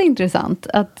är också intressant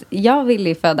att jag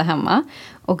ville föda hemma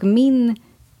och min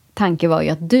tanke var ju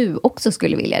att du också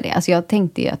skulle vilja det. Alltså jag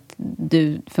tänkte ju att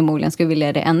du förmodligen skulle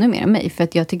vilja det ännu mer än mig, för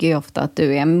att jag tycker ju ofta att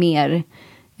du är mer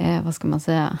vad ska man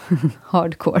säga,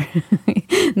 hardcore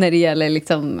när det gäller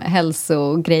liksom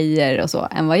hälsogrejer och så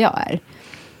än vad jag är.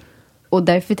 Och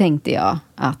därför tänkte jag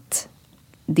att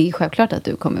det är självklart att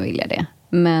du kommer vilja det.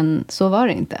 Men så var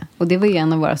det inte. Och det var ju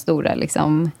en av våra stora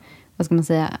liksom, vad ska man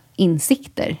säga,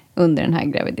 insikter under den här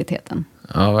graviditeten.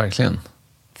 Ja, verkligen.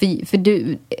 För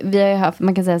vi har ju haft,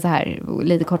 man kan säga så här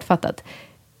lite kortfattat,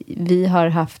 vi har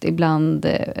haft ibland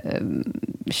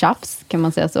tjafs, kan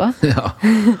man säga så. Ja.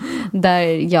 Där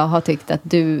jag har tyckt att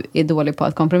du är dålig på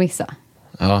att kompromissa.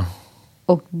 Ja.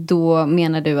 Och då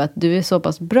menar du att du är så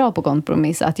pass bra på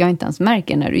kompromissa att jag inte ens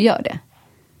märker när du gör det.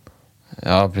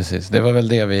 Ja, precis. Det var väl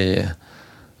det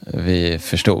vi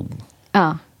förstod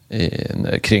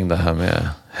kring det här med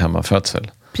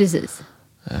hemmafödsel. Precis.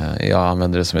 Jag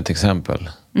använde det som ett exempel.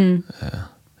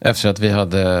 Efter att vi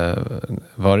hade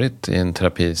varit i en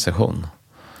terapisession.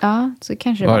 Ja, så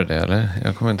kanske var det eller?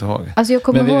 Jag kommer inte ihåg. Alltså jag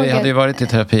kommer ihåg vi hade ju varit i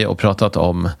terapi och pratat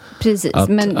om... Precis,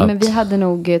 men vi hade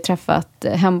nog träffat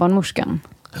hembarnmorskan.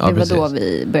 Ja, det var precis. Då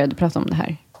vi började prata om det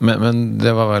här. Men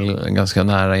det var väl ganska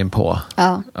nära inpå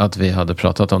att vi hade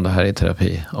pratat om det här i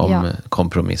terapi. Om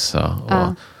kompromissa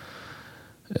och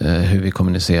hur vi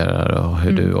kommunicerar och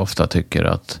hur du ofta tycker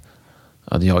att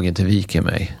att jag inte viker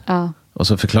mig. Ja. Och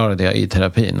så förklarade jag i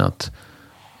terapin att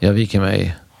jag viker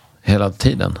mig hela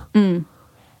tiden.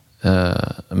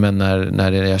 Men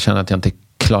när jag känner att jag inte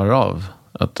klarar av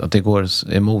att det går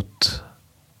emot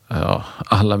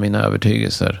alla mina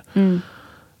övertygelser,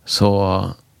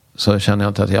 så känner jag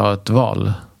inte att jag har ett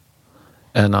val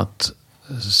än att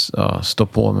stå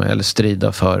på mig eller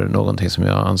strida för någonting som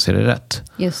jag anser är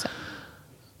rätt. Just det.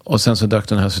 Och sen så dök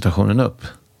den här situationen upp.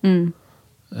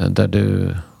 Där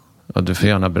du får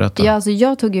gärna berätta. Ja, alltså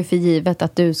jag tog ju för givet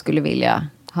att du skulle vilja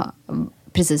ha,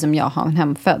 precis som jag, ha en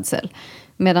hemfödsel.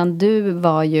 Medan du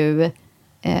var ju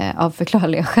av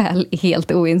förklarliga skäl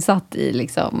helt oinsatt i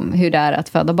liksom hur det är att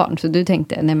föda barn. Så du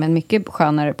tänkte, nej men mycket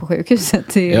skönare på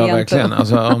sjukhuset. Ja, verkligen.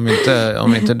 Alltså,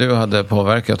 om inte du hade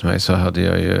påverkat mig så hade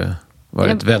jag ju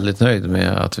varit väldigt nöjd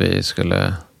med att vi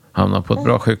skulle hamna på ett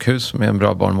bra sjukhus med en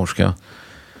bra barnmorska.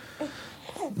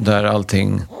 Där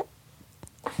allting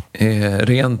är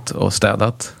rent och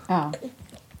städat. Ja,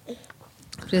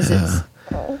 precis.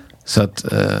 Så att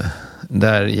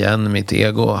där igen mitt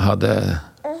ego hade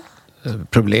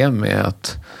problem med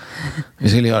att vi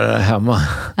skulle göra det hemma.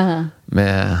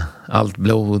 Med allt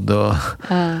blod och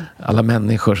alla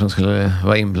människor som skulle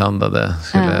vara inblandade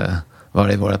skulle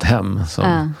vara i vårt hem.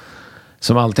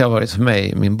 Som alltid har varit för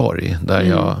mig min borg. Där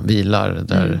jag vilar,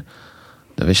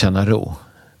 där vi känner ro.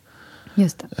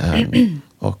 Just det.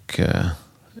 Och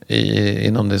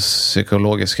inom det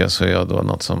psykologiska så är jag då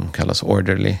något som kallas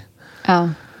orderly. Ja.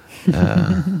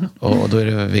 Och då är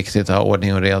det viktigt att ha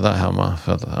ordning och reda hemma,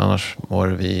 för att annars mår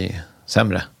vi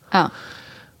sämre. Ja.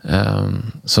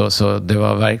 Så det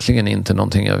var verkligen inte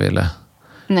någonting jag ville.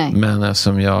 Nej. Men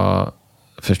som jag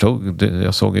förstod,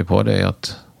 jag såg ju på dig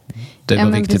att det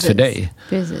var viktigt för dig.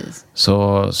 Precis.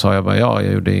 Så sa jag bara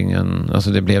jag gjorde ingen, alltså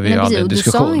det blev ju aldrig en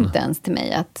diskussion. Du sa inte ens till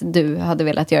mig att du hade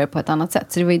velat göra det på ett annat sätt.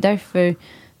 Så det var ju därför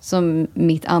som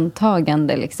mitt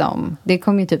antagande liksom, det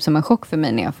kom ju typ som en chock för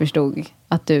mig när jag förstod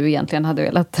att du egentligen hade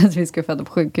velat att vi skulle föda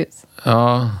på sjukhus.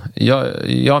 Ja,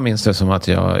 jag minns det som att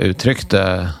jag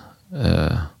uttryckte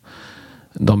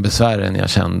de besvären jag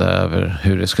kände över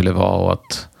hur det skulle vara, och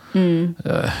att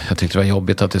jag tyckte det var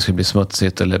jobbigt att det skulle bli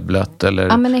smutsigt eller blött,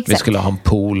 eller vi skulle ha en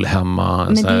pool hemma.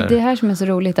 Men det är det här som är så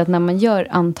roligt, att när man gör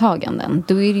antaganden,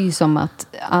 då är det ju som att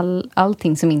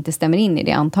allting som inte stämmer in i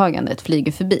det antagandet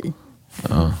flyger förbi.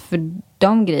 För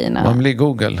de grejerna... Man blir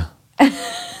Google.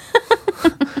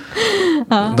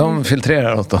 De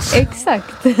filtrerar åt oss.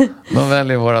 Exakt. De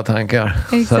väljer våra tankar.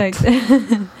 Exakt.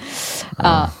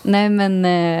 Nej men...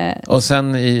 Och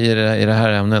sen i det här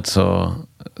ämnet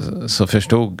så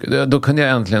förstod... Då kunde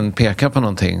jag äntligen peka på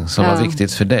någonting som var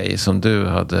viktigt för dig, som du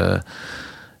hade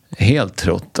helt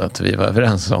trott att vi var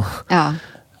överens om. Ja,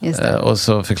 just det. Och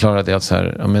så förklarade jag att så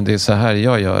här, men det är så här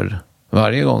jag gör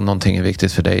varje gång någonting är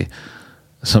viktigt för dig,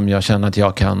 som jag känner att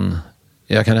jag kan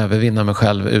övervinna mig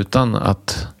själv utan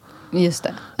att... Just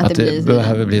det. Att det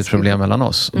behöver bli ett problem mellan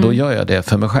oss. Då gör jag det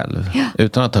för mig själv.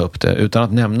 Utan att ta upp det. Utan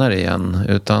att nämna det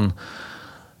igen.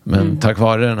 Men tack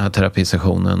vare den här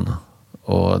terapisessionen,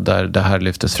 och där det här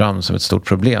lyftes fram som ett stort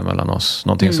problem mellan oss.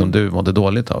 Någonting som du mådde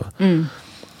dåligt av.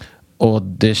 Och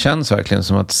det känns verkligen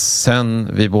som att sen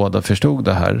vi båda förstod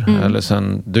det här. Eller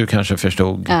sen du kanske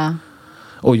förstod. Ja.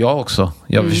 Och jag också.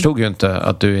 Jag förstod ju inte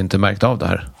att du inte märkte av det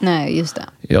här. Nej, just det.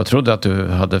 Jag trodde att du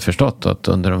hade förstått att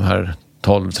under de här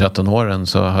 12-13 åren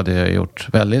så hade jag gjort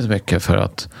väldigt mycket för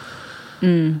att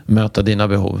möta dina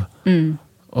behov.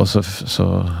 Och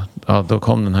så då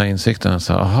kom den här insikten.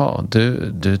 Så, aha,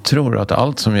 du tror att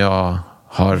allt som jag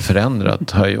har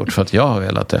förändrat har jag gjort för att jag har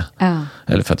velat det.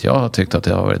 Eller för att jag har tyckt att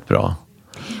det har varit bra.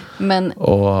 Men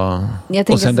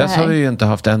och sen dess har vi ju inte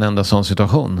haft en enda sån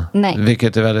situation. Nej.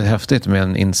 Vilket är väldigt häftigt med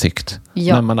en insikt.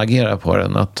 Ja. När man agerar på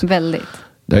den. Att väldigt.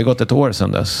 Det har ju gått ett år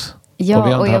sedan dess. Ja, och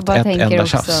vi har inte haft ett enda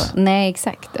tjafs. Nej,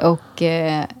 exakt. Och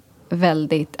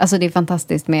väldigt... Alltså det är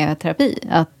fantastiskt med terapi.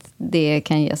 Att det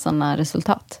kan ge sådana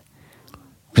resultat.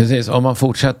 Precis, om man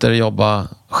fortsätter jobba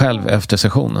själv efter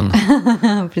sessionen.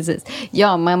 Precis.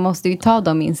 Ja, man måste ju ta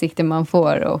de insikter man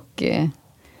får. Och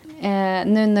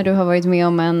nu när du har varit med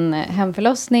om en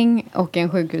hemförlossning och en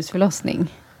sjukhusförlossning,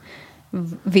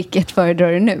 vilket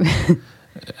föredrar du nu?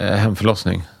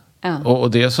 Hemförlossning. Ja.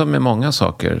 Och det är som med många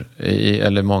saker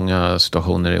eller många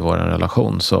situationer i vår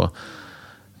relation, så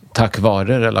tack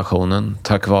vare relationen,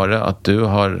 tack vare att du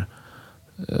har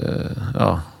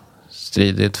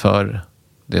stridit för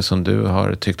det som du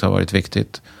har tyckt har varit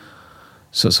viktigt,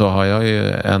 så har jag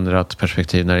ju ändrat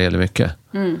perspektiv när det gäller mycket.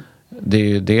 Det är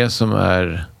ju det som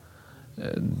är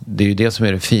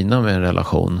det fina med en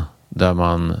relation där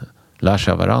man lär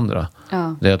sig av varandra.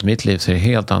 Ja. Det är att mitt liv ser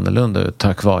helt annorlunda ut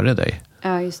tack vare dig.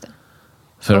 Ja, just det.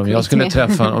 För Och om jag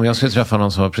skulle träffa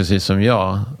någon som var precis som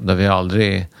jag, där vi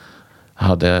aldrig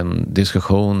hade en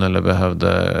diskussion eller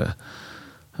behövde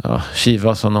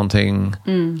kivas om någonting,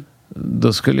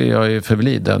 då skulle jag ju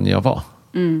förbli den jag var.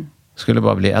 Skulle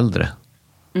bara bli äldre.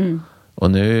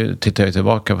 Och nu tittar jag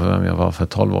tillbaka på vem jag var för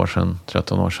 12 år sedan,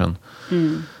 13 år sedan.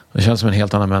 Det känns som en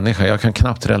helt annan människa. Jag kan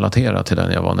knappt relatera till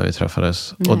den jag var när vi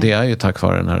träffades. Och det är ju tack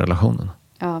vare den här relationen.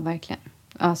 Ja, verkligen.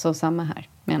 Ja, så samma här,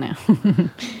 menar jag.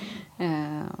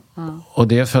 Och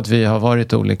det är för att vi har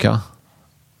varit olika.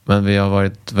 Men vi har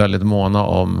varit väldigt måna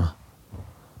om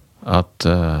att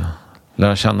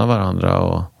lära känna varandra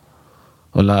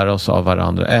och lära oss av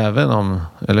varandra. Även om,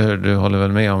 eller hur, du håller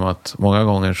väl med om att många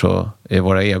gånger så är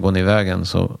våra egon i vägen,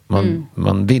 så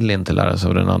man vill inte lära sig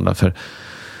av den andra, för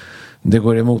det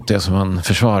går emot det som man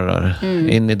försvarar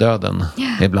in i döden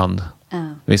ibland.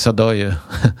 Vissa dör ju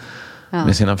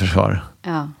med sina försvar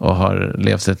och har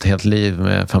levt ett helt liv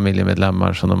med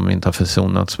familjemedlemmar som de inte har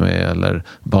försonats med, eller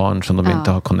barn som de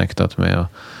inte har connectat med.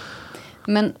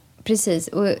 Men precis,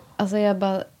 och alltså jag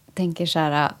bara tänker så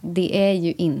här, det är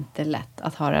ju inte lätt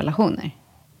att ha relationer.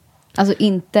 Alltså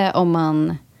inte om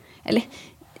man, eller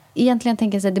egentligen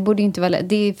tänker jag så här, det borde ju inte vara lätt.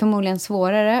 Det är förmodligen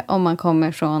svårare om man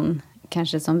kommer från,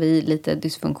 kanske som vi, lite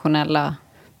dysfunktionella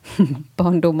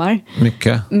barndomar.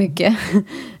 Mycket.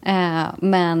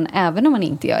 Men även om man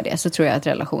inte gör det, så tror jag att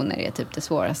relationer är typ det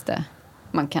svåraste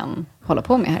man kan hålla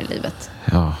på med här i livet.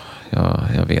 Ja,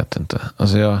 jag vet inte.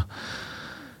 Alltså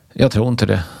jag tror inte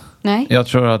det. Nej. Jag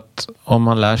tror att om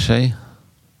man lär sig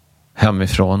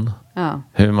hemifrån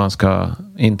hur man ska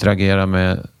interagera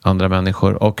med andra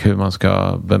människor och hur man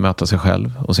ska bemöta sig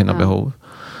själv och sina behov,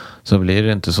 så blir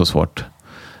det inte så svårt.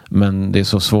 Men det är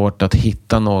så svårt att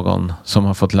hitta någon som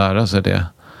har fått lära sig det.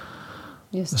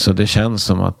 Just det. Så det känns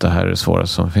som att det här är det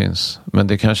svåraste som finns. Men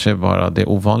det kanske är bara det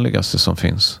ovanligaste som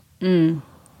finns.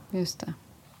 Just det.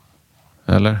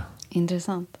 Eller?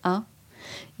 Intressant, ja.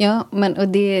 Ja, men och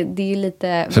det är ju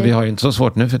lite... För vi har ju inte så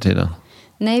svårt nu för tiden.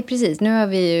 Nej, precis. Nu har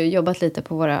vi ju jobbat lite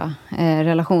på våra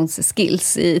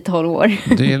relationsskills i 12 år.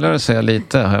 Du gillar att säga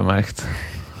lite, har jag märkt.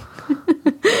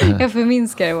 Jag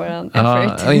förminskar våran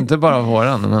effort. Ja, inte bara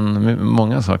våran, men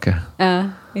många saker. Ja,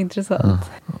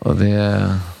 intressant. Ja, och det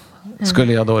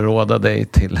skulle jag då råda dig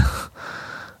till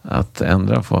att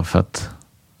ändra på. För att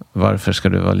varför ska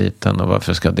du vara liten och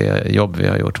varför ska det jobb vi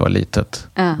har gjort vara litet?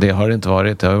 Det har det inte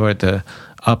varit. Det har varit det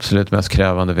absolut mest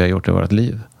krävande vi har gjort i vårt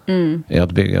liv. Är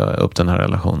att bygga upp den här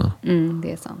relationen.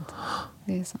 Det är sant.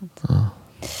 Det är sant. Ja.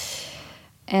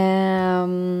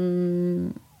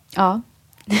 Ja.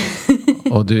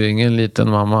 Och du är ingen liten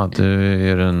mamma. Du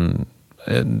är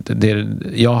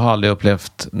jag har aldrig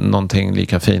upplevt någonting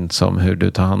lika fint som hur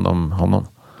du tar hand om honom.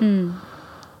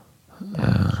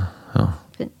 Ja.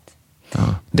 Fint.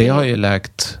 Ja. Det har ju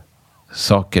läkt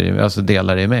saker, alltså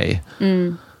delar i mig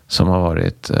som har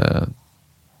varit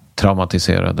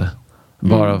traumatiserade.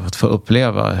 Bara att få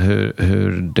uppleva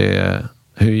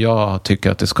hur jag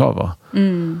tycker att det ska vara.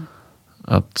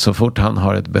 Att så fort han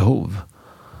har ett behov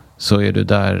så är du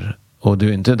där, och du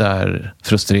är inte där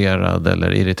frustrerad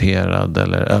eller irriterad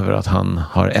eller över att han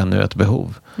har ännu ett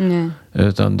behov.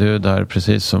 Utan du är där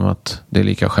precis som att det är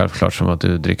lika självklart som att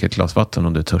du dricker ett glas vatten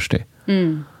om du är törstig.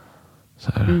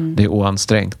 Så här. Det är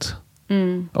oansträngt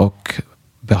och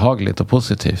behagligt och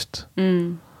positivt.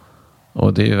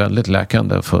 Och det är ju väldigt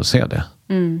läkande att få se det.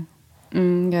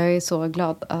 Jag är så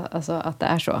glad alltså, att det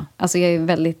är så. Alltså jag är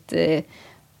väldigt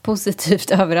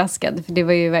positivt överraskad. För det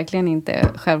var ju verkligen inte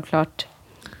självklart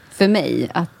för mig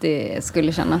att det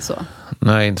skulle kännas så.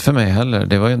 Nej, inte för mig heller.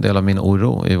 Det var ju en del av min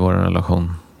oro i vår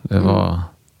relation. Det var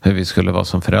hur vi skulle vara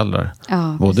som föräldrar.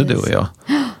 Ja, både du och jag.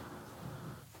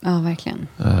 Ja, verkligen.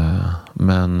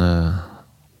 Men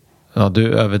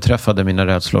du överträffade mina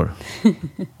rädslor.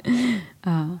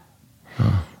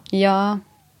 Ja,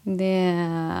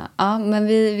 men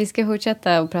vi ska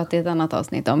fortsätta och prata i ett annat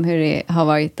avsnitt om hur det har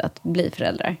varit att bli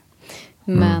föräldrar.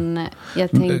 Men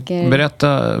jag tänker...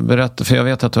 Berätta, för jag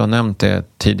vet att du har nämnt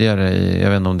det tidigare jag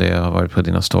vet inte om det har varit på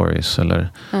dina stories eller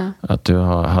att du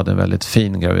hade en väldigt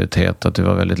fin graviditet, att du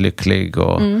var väldigt lycklig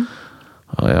och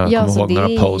jag kommer ihåg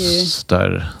några posts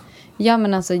där. Ja,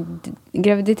 men alltså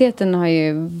graviditeten har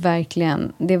ju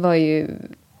verkligen, det var ju,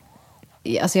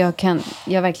 alltså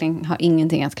jag verkligen har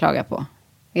ingenting att klaga på.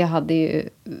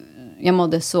 Jag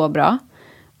mådde så bra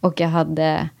och jag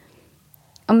hade,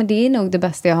 men det är nog det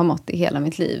bästa jag har mått i hela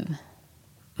mitt liv.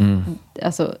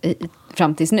 Alltså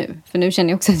fram tills nu. För nu känner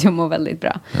jag också att jag mår väldigt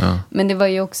bra. Ja. Men det var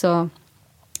ju också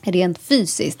rent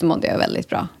fysiskt mådde jag väldigt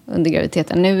bra under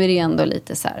graviditeten. Nu är det ändå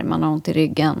lite så här, man har ont i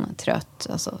ryggen, trött,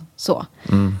 alltså så.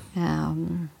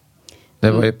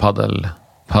 Det var ju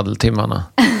paddeltimmarna.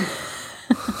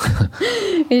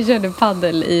 Vi körde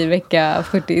paddel i vecka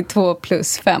 42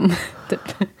 plus 5. Typ.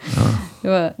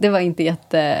 Ja. Det var inte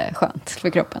jätteskönt för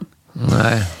kroppen.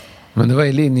 Nej, men det var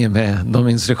i linje med de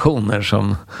instruktioner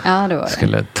som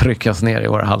skulle tryckas ner i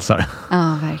våra halsar.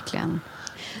 Ja, verkligen.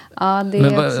 Ja, det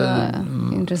är också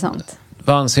intressant.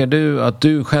 Vad anser du att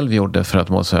du själv gjorde för att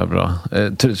må så här bra?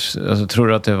 Tror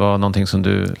du att det var någonting som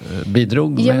du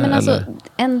bidrog med? Men alltså, eller?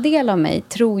 En del av mig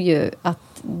tror ju att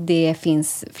det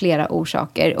finns flera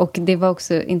orsaker. Och det var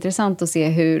också intressant att se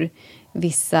hur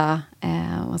vissa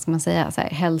vad ska man säga, så här,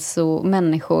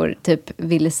 hälsomänniskor typ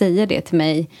ville säga det till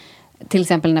mig. Till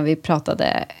exempel när vi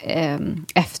pratade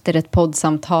efter ett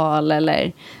poddsamtal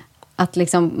eller att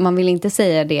liksom, man vill inte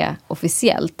säga det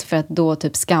officiellt för att då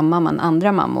typ skammar man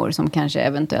andra mammor som kanske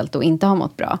eventuellt då inte har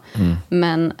mått bra.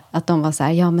 Men att de var så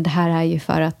här, ja men det här är ju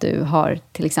för att du har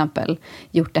till exempel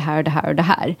gjort det här och det här och det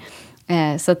här.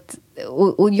 Så att,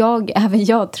 och även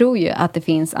jag tror ju att det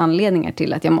finns anledningar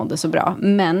till att jag mådde så bra.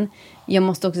 Men jag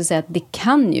måste också säga att det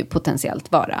kan ju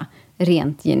potentiellt vara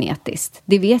rent genetiskt.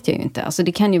 Det vet jag ju inte. Alltså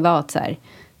det kan ju vara att så här,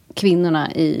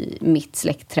 kvinnorna i mitt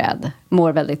släktträd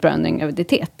mår väldigt bra under en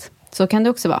graviditet. Så kan det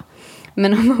också vara.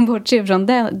 Men om man bortser från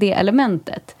det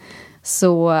elementet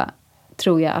så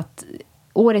tror jag att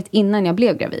året innan jag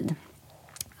blev gravid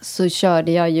så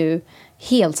körde jag ju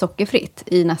helt sockerfritt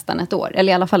i nästan ett år.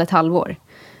 Eller i alla fall ett halvår.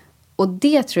 Och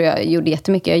det tror jag gjorde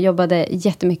jättemycket. Jag jobbade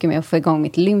jättemycket med att få igång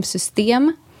mitt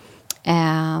lymfsystem.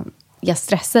 Jag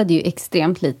stressade ju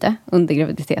extremt lite under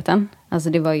graviditeten. Alltså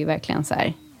det var ju verkligen så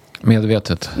här...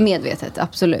 Medvetet,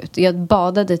 absolut. Jag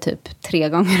badade typ 3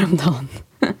 gånger om dagen.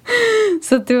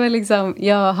 Så det var liksom...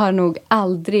 Jag har nog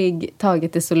aldrig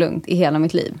tagit det så lugnt i hela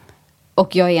mitt liv.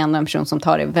 Och jag är en person som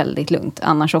tar det väldigt lugnt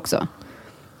annars också.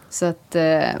 Så att...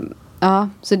 Ja,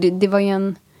 så det var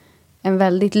ju en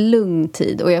väldigt lugn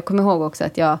tid. Och jag kommer ihåg också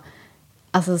att jag...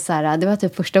 Alltså så här, det var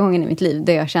typ första gången i mitt liv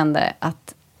där jag kände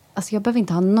att... Alltså jag behöver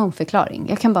inte ha någon förklaring.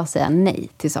 Jag kan bara säga nej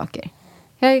till saker.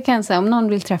 Jag kan säga om någon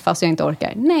vill träffas och jag inte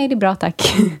orkar. Nej, det är bra,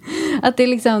 tack. Att det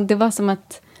liksom, det var som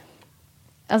att...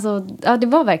 Alltså, ja, det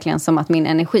var verkligen som att min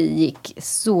energi gick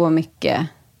så mycket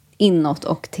inåt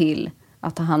och till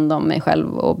att ta hand om mig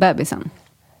själv och bebisen.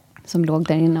 Som låg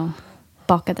där inne och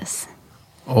bakades.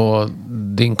 Och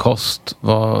din kost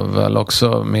var väl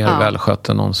också mer välskött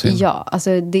än någonsin? Ja,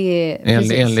 alltså det...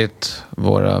 Enligt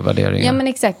våra värderingar. Ja, men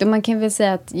exakt. Och man kan väl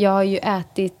säga att jag har ju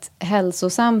ätit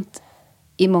hälsosamt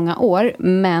i många år.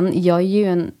 Men jag är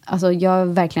ju jag har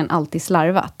verkligen alltid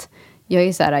slarvat. Jag är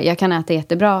ju så här, jag kan äta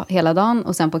jättebra hela dagen.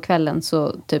 Och sen på kvällen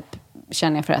så typ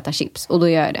känner jag för att äta chips. Och då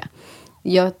gör jag det.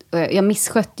 Jag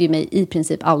misskötte ju mig i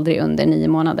princip aldrig under 9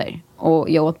 månader. Och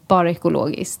jag åt bara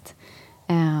ekologiskt.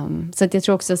 Så att jag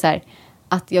tror också så här,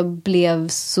 att jag blev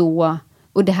så...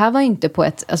 Och det här var inte på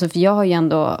ett... Alltså för jag har ju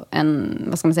ändå en,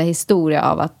 vad ska man säga, historia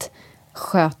av att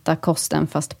sköta kosten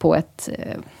fast på ett,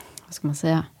 vad ska man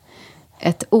säga,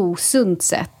 ett osunt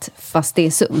sätt fast det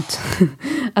är sunt.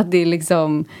 Att det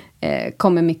liksom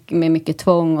kommer med mycket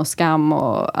tvång och skam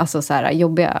och alltså så här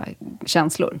jobbiga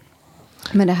känslor.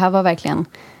 Men det här var verkligen...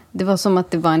 Det var som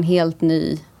att det var en helt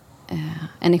ny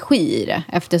energi i det.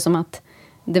 Eftersom att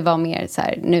det var mer så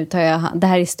här, nu tar jag... Det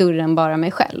här är större än bara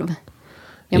mig själv.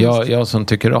 Jag som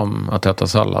tycker om att äta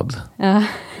sallad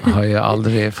har ju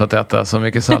aldrig fått äta så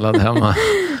mycket sallad hemma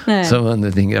som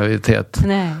under din graviditet.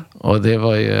 Nej. Och det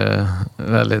var ju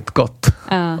väldigt gott.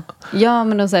 Ja,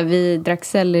 men då så här, vi drack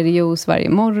sellerijuice varje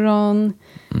morgon.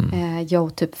 Jag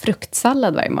åt typ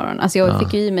fruktsallad varje morgon. Alltså jag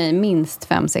fick ju i mig minst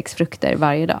 5-6 frukter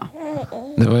varje dag.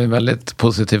 Det var ju en väldigt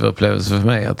positiv upplevelse för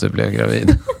mig att du blev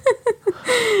gravid.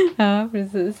 Ja,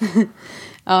 precis.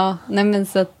 Ja, nej men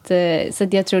så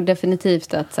att jag tror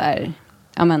definitivt att så här,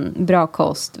 ja men bra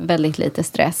kost, väldigt lite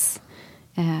stress.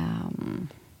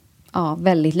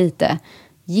 Väldigt lite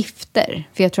gifter.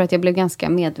 För jag tror att jag blev ganska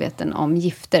medveten om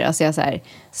gifter. Alltså jag så här,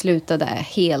 slutade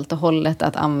helt och hållet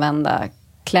att använda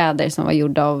kläder som var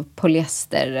gjorda av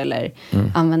polyester eller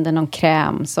använde någon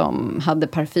kräm som hade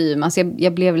parfym. Alltså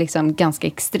jag blev liksom ganska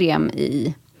extrem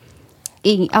i...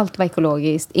 Allt var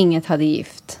ekologiskt, inget hade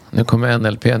gift. Nu kommer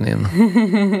NLP:n in.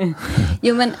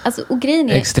 Jo, men alltså, och grejen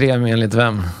är... Extrem enligt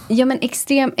vem? Ja, men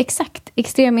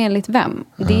extrem enligt vem?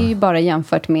 Det är ju bara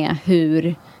jämfört med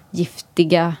hur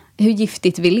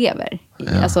giftigt vi lever.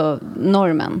 Alltså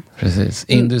normen. Precis.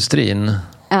 Industrin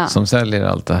som säljer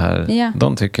allt det här,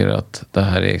 de tycker att det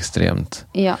här är extremt.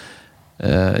 Ja.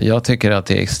 Jag tycker att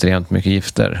det är extremt mycket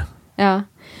gifter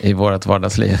i vårt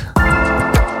vardagsliv.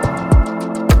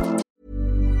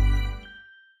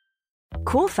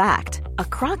 Cool fact,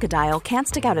 a crocodile can't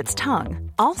stick out its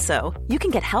tongue. Also, you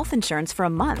can get health insurance for a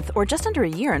month or just under a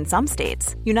year in some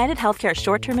states. United Healthcare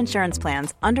short-term insurance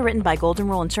plans, underwritten by Golden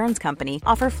Rule Insurance Company,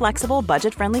 offer flexible,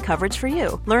 budget-friendly coverage for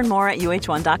you. Learn more at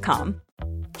uh1.com.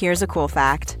 Here's a cool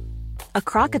fact. A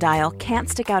crocodile can't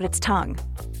stick out its tongue.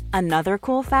 Another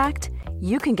cool fact,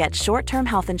 you can get short-term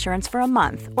health insurance for a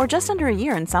month or just under a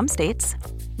year in some states.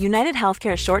 United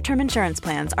Healthcare short-term insurance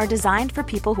plans are designed for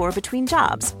people who are between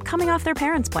jobs, coming off their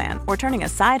parents' plan, or turning a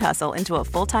side hustle into a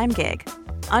full-time gig.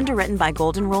 Underwritten by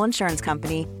Golden Rule Insurance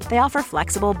Company, they offer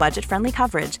flexible, budget-friendly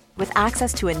coverage with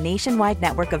access to a nationwide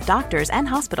network of doctors and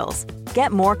hospitals.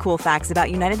 Get more cool facts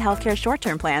about United Healthcare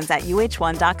short-term plans at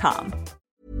uh1.com.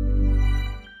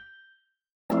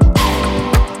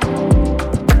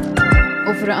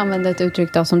 Och för att använda ett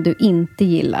uttryck då som du inte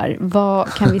gillar,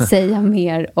 vad kan vi säga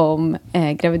mer om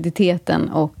graviditeten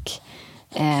och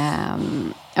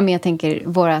jag tänker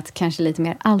vårat kanske lite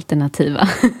mer alternativa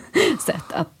sätt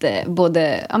att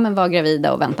både vara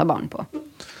gravida och vänta barn på?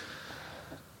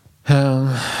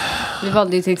 Vi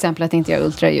valde ju till exempel att inte göra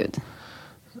ultraljud.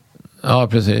 Ja,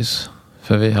 precis.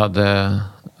 För vi hade,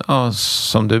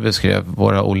 som du beskrev,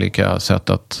 våra olika sätt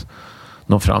att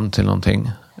nå fram till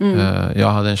någonting. Jag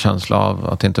hade en känsla av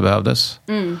att det inte behövdes.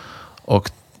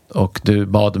 Och du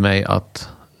bad mig att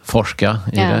forska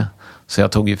i det. Så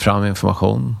jag tog ju fram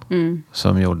information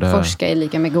som gjorde... Forska är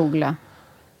lika med googla.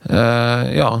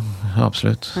 Ja,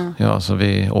 absolut. Ja, så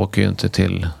vi åker ju inte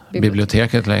till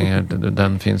biblioteket längre.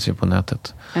 Den finns ju på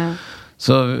nätet.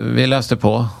 Så vi läste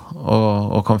på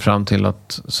och kom fram till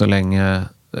att så länge...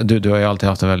 Du har ju alltid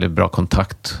haft en väldigt bra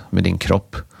kontakt med din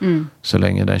kropp. Så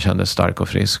länge den kändes stark och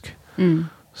frisk.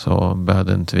 Så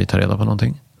behövde inte vi ta reda på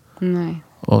någonting. Nej.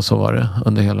 Och så var det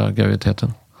under hela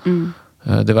graviditeten.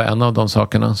 Det var en av de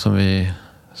sakerna som vi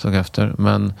såg efter.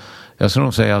 Men jag skulle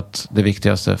nog säga att det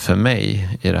viktigaste för mig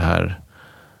i det här,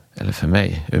 eller för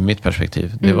mig, ur mitt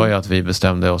perspektiv, det var ju att vi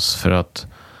bestämde oss för att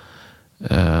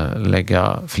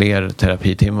lägga fler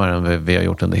terapitimmar än vi har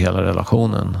gjort under hela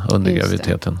relationen under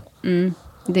graviditeten.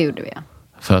 Det gjorde vi, ja.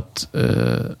 För att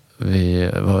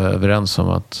vi var överens om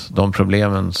att de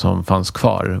problemen som fanns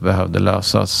kvar behövde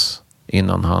lösas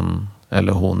innan han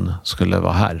eller hon skulle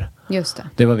vara här. Just det.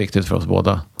 Det var viktigt för oss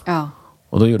båda. Ja.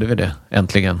 Och då gjorde vi det,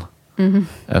 äntligen.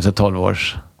 Efter 12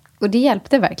 års Och det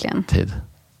hjälpte verkligen. tid.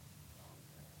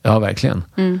 Ja, verkligen.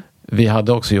 Vi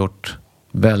hade också gjort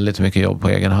väldigt mycket jobb på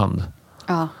egen hand.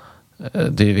 Ja.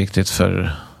 Det är viktigt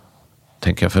för,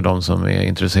 tänker jag, för de som är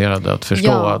intresserade att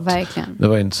förstå att verkligen. Det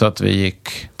var inte så att vi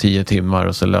gick 10 timmar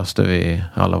och så löste vi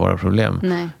alla våra problem.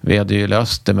 Nej. Vi hade ju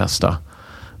löst det mesta.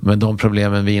 Men de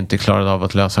problemen vi inte klarade av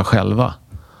att lösa själva,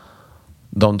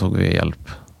 de tog vi hjälp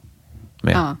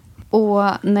med. Ja.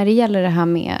 Och när det gäller det här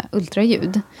med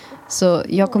ultraljud, så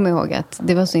jag kommer ihåg att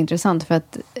det var så intressant för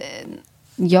att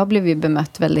jag blev ju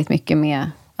bemött väldigt mycket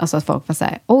med, alltså att folk var så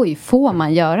här: oj, får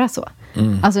man göra så?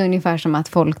 Alltså ungefär som att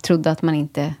folk trodde att man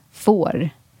inte får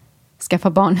skaffa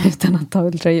barn utan att ta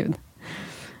ultraljud.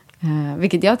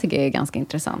 Vilket jag tycker är ganska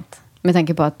intressant. Med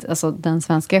tanke på att alltså, den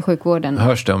svenska sjukvården...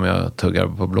 Hörs det om jag tuggar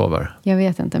på blåbär? Jag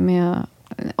vet inte, men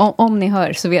om ni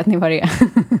hör så vet ni vad det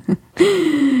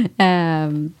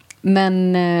är.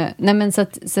 Men så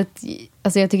att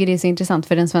alltså jag tycker det är så intressant,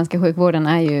 för den svenska sjukvården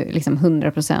är ju liksom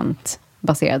 100%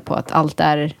 baserad på att allt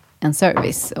är en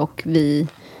service och det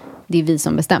är vi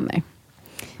som bestämmer.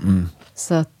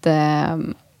 Så att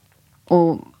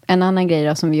och en annan grej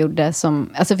då som vi gjorde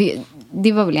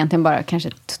det var väl egentligen bara kanske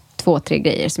 2-3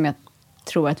 grejer som jag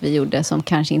tror att vi gjorde som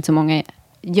kanske inte så många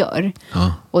gör.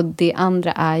 Ja. Och det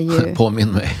andra är ju...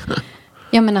 Påminn mig.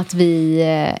 Ja, men att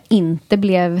vi inte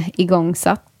blev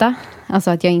igångsatta.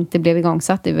 Alltså att jag inte blev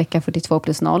igångsatt i vecka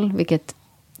 42+0. Vilket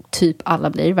typ alla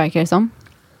blir, verkar det som.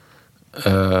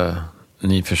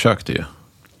 Ni försökte ju.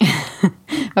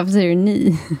 Varför säger du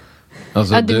ni?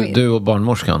 Alltså du och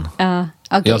barnmorskan.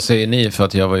 Okay. Jag säger ni för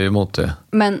att jag var ju emot det.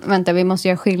 Men vänta, vi måste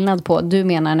göra skillnad på. Du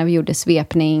menar när vi gjorde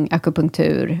svepning,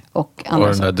 akupunktur och andra.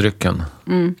 Och den där drycken.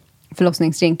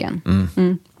 Förlossningsdrinken.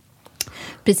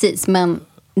 Precis, men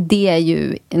det är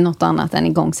ju något annat än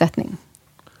igångsättning.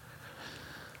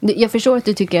 Jag förstår att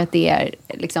du tycker att det är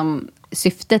liksom,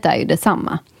 syftet är ju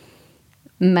detsamma.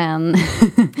 Men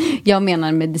jag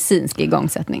menar medicinsk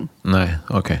igångsättning. Nej,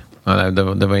 okej. Nej,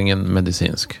 det var ingen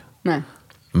medicinsk. Nej.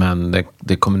 Men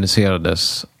det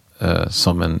kommunicerades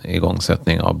som en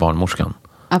igångsättning av barnmorskan.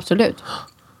 Absolut.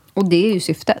 Och det är ju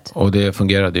syftet. Och det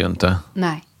fungerade ju inte.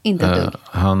 Nej, inte ett dugg.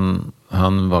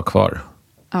 Han var kvar.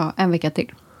 Ja, en vecka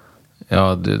till.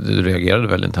 Ja, du reagerade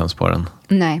väl inte ens på den?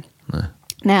 Nej,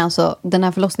 alltså den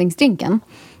här förlossningsdrinken,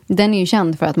 den är ju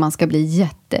känd för att man ska bli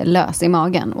jättelös i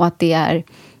magen. Och att det är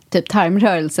typ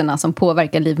tarmrörelserna som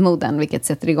påverkar livmodern, vilket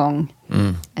sätter igång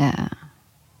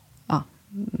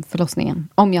förlossningen.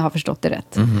 Om jag har förstått det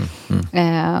rätt.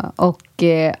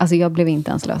 Alltså jag blev inte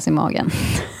ens lös i magen.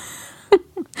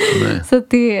 Så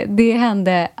det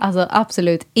hände alltså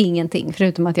absolut ingenting,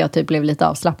 förutom att jag typ blev lite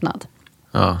avslappnad.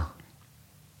 Ja.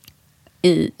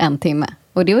 I 1 timme.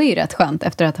 Och det var ju rätt skönt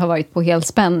efter att ha varit på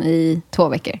helspänn i 2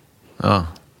 veckor. Ja,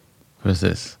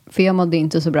 precis. För jag mådde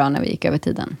inte så bra när vi gick över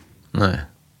tiden.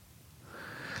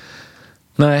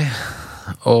 Nej.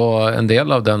 Och en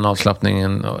del av den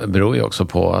avslappningen beror ju också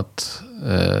på att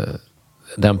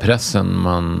den pressen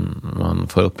man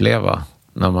får uppleva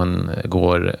när man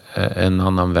går en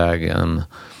annan väg än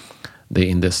det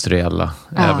industriella.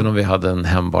 Ja. Även om vi hade en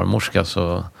hembarnmorska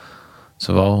så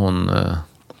var hon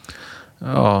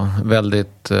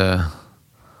väldigt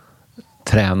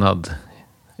tränad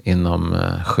inom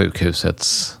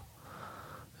sjukhusets,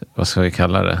 vad ska vi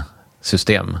kalla det,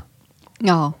 system.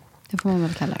 Ja, det får man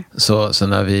väl kalla det. Så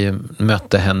när vi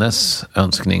mötte hennes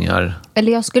önskningar...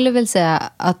 Eller jag skulle väl säga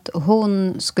att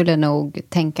hon skulle nog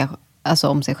tänka alltså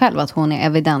om sig själv att hon är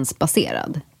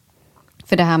evidensbaserad.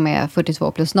 För det här med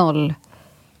 42+0,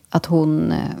 att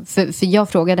hon... För jag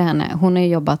frågade henne, hon har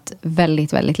jobbat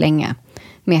väldigt, väldigt länge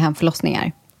med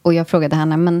hemförlossningar. Och jag frågade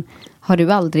henne, men har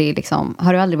du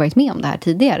aldrig varit med om det här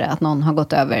tidigare? Att någon har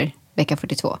gått över vecka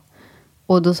 42?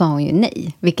 Och då sa hon ju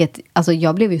nej. Vilket, alltså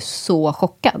jag blev ju så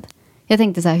chockad. Jag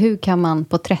tänkte så här, hur kan man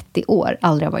på 30 år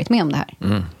aldrig ha varit med om det här?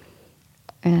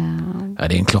 Ja,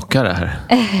 det är en klocka det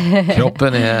här.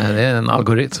 Kroppen det är en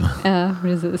algoritm. Ja,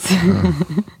 precis.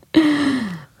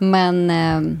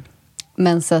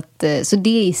 Men så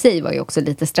det i sig var ju också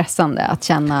lite stressande att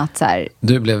känna att så här...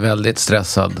 Du blev väldigt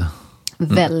stressad.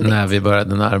 Väldigt. När vi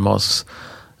började närma oss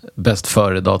bäst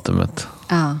före datumet.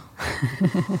 Ja.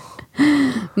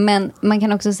 Men man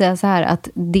kan också säga så här att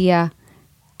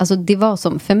det var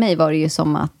som, för mig var det ju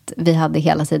som att vi hade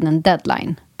hela tiden en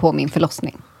deadline på min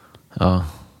förlossning. Ja.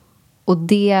 Och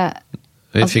det...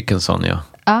 Vi fick en sån, ja.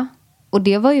 Ja, och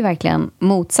det var ju verkligen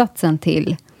motsatsen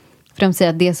till... För de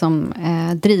säger att det som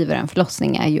driver en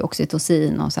förlossning är ju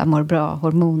oxytocin och så här mår bra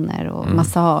hormoner och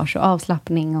massage och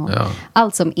avslappning och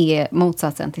allt som är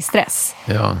motsatsen till stress.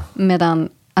 Ja. Medan,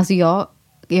 alltså jag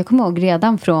kommer ihåg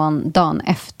redan från dagen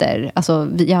efter, alltså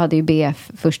jag hade ju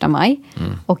BF 1 maj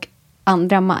och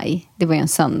 2 maj, det var ju en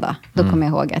söndag. Då kommer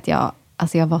jag ihåg att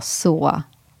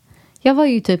jag var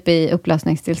ju typ i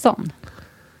upplösningstillstånd.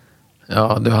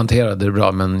 Ja, du hanterade det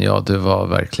bra, men du var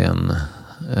verkligen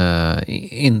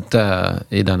inte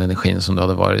i den energin som du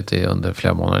hade varit i under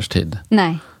flera månaders tid.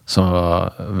 Nej. Som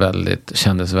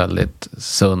kändes väldigt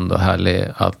sund och härlig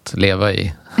att leva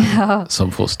i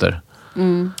som foster.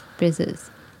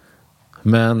 Precis.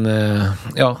 Men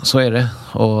så är det.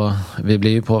 Och vi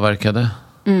blir ju påverkade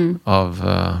av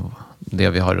det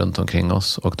vi har runt omkring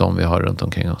oss och de vi har runt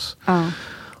omkring oss. Ja.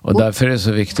 Och därför är det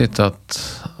så viktigt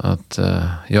att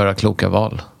göra kloka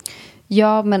val.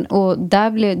 Ja, och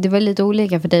det var lite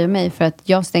olika för dig och mig, för att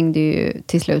jag stängde ju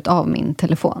till slut av min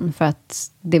telefon för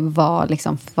att det var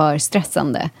liksom för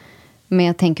stressande. Men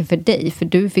jag tänker för dig, för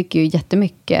du fick ju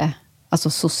jättemycket alltså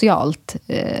socialt,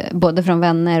 både från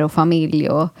vänner och familj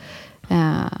och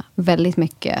väldigt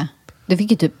mycket. Du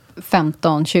fick ju typ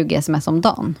 15-20 sms om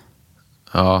dagen.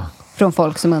 Ja. Från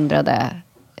folk som undrade.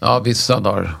 Ja, vissa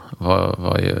dagar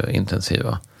var ju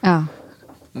intensiva. Ja.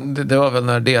 Det var väl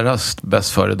när deras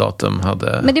bäst före datum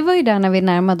hade... Men det var ju där när vi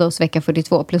närmade oss vecka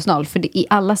 42+0. För i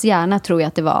allas hjärna tror jag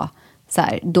att det var så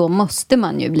här, då måste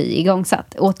man ju bli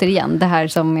igångsatt. Återigen, det här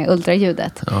som med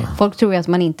ultraljudet. Ja. Folk tror ju att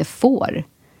man inte får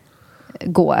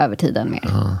gå över tiden mer.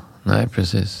 Ja, nej,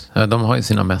 precis. Ja, de har ju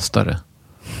sina mästare.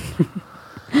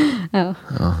 Ja.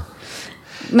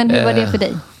 Men hur var det för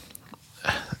dig?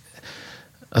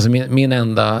 Alltså min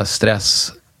enda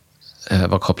stress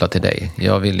var kopplad till dig.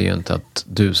 Jag ville ju inte att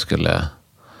du skulle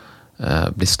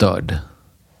bli störd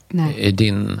i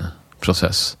din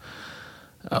process.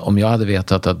 Om jag hade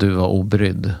vetat att du var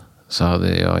obrydd så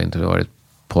hade jag inte varit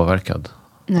påverkad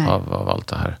av allt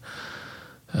det här.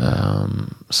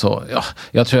 Så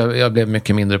jag tror jag blev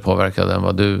mycket mindre påverkad än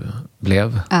vad du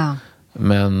blev.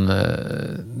 Men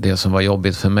det som var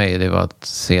jobbigt för mig, det var att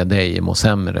se dig må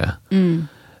sämre.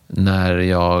 När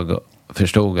jag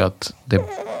förstod att det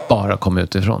bara kom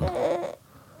utifrån.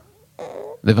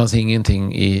 Det fanns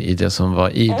ingenting i det som var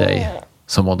i dig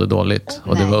som mådde dåligt.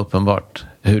 Och det var uppenbart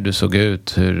hur du såg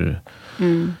ut, hur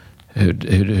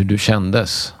du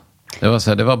kändes.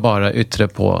 Det var bara yttre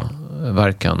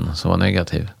påverkan som var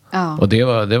negativ. Ja. Och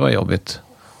det var jobbigt.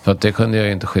 För att det kunde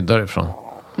jag inte skydda dig ifrån.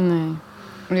 Nej.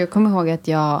 Och jag kommer ihåg att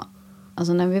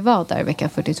alltså när vi var där vecka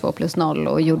 42+0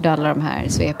 och gjorde alla de här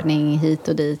svepning hit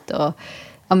och dit och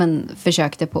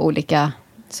försökte på olika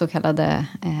så kallade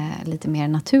lite mer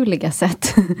naturliga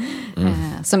sätt.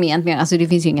 Som egentligen, alltså det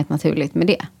finns ju inget naturligt med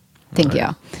det, tänker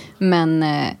jag.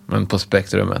 Men på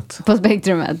spektrumet. På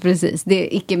spektrumet, precis. Det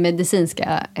är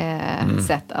icke-medicinska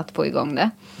sätt att få igång det.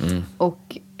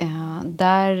 Och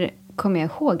där kommer jag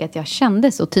ihåg att jag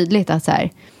kände så tydligt att så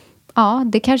här, ja,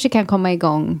 det kanske kan komma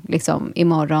igång liksom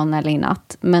imorgon eller i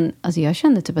natt. Men alltså, jag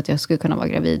kände typ att jag skulle kunna vara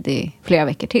gravid i flera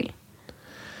veckor till.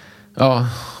 Ja,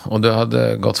 och du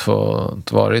hade gott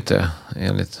fått varit det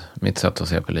enligt mitt sätt att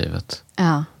se på livet.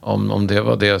 Ja. Om det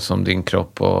var det som din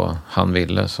kropp och han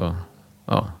ville så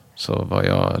var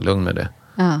jag lugn med det.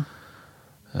 Ja.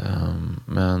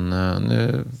 Men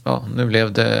nu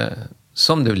blev det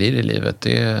som det blir i livet.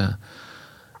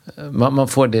 Man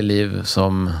får det liv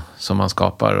som man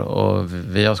skapar, och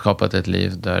vi har skapat ett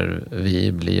liv där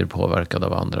vi blir påverkade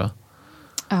av andra.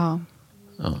 Ja.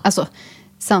 Alltså,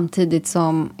 samtidigt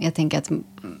som jag tänker att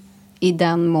i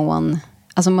den mån,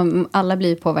 alltså alla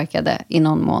blir påverkade i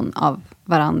någon mån av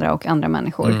varandra och andra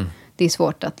människor. Det är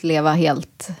svårt att leva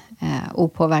helt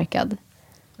opåverkad.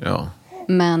 Ja.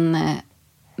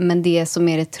 Men det som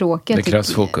är det tråkiga... Det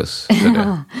krävs fokus för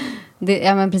det.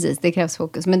 Ja, men precis. Det krävs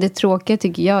fokus. Men det tråkiga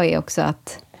tycker jag är också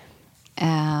att...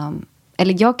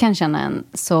 eller jag kan känna en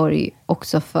sorg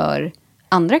också för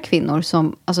andra kvinnor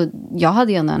som... Alltså, jag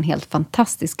hade ju en helt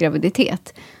fantastisk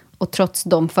graviditet. Och trots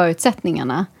de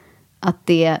förutsättningarna, att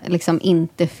det liksom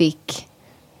inte fick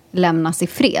lämnas i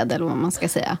fred, eller vad man ska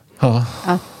säga. Ja.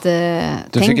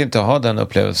 Du fick inte ha den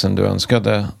upplevelsen du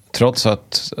önskade, trots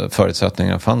att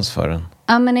förutsättningarna fanns för den.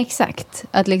 Ja, men exakt.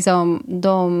 Att liksom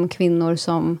de kvinnor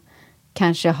som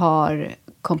kanske har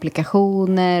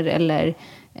komplikationer eller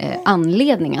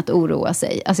anledning att oroa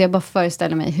sig. Alltså jag bara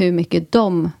föreställer mig hur mycket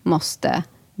de måste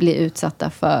bli utsatta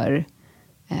för.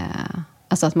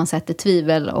 Alltså att man sätter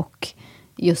tvivel, och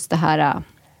just det här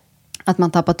att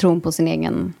man tappar tron på sin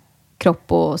egen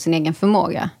kropp och sin egen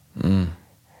förmåga.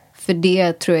 För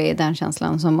det tror jag är den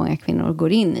känslan som många kvinnor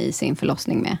går in i sin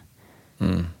förlossning med.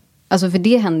 Alltså för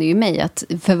det hände ju mig att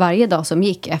för varje dag som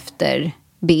gick efter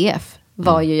BF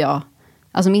var ju jag...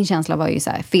 Alltså min känsla var ju så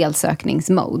här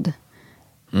felsökningsmode.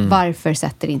 Varför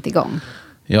sätter det inte igång?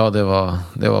 Ja, det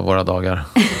var våra dagar.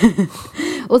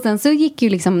 Och sen så gick ju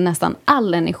liksom nästan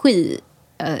all energi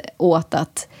åt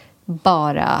att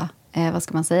bara, vad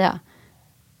ska man säga,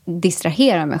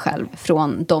 distrahera mig själv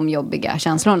från de jobbiga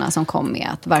känslorna som kom med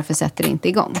att varför sätter det inte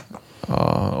igång?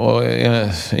 Ja, och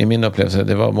i min upplevelse,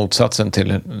 det var motsatsen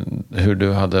till hur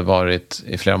du hade varit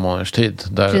i flera månaders tid.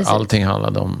 Där Precis. Allting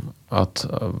handlade om att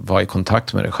vara i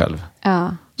kontakt med dig själv.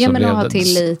 Ja, men att ha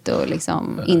tillit och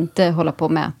liksom inte hålla på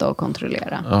att mäta och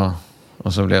kontrollera. Ja,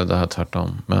 och så blev det här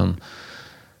tvärtom. Men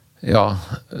ja,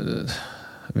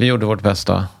 vi gjorde vårt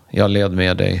bästa. Jag led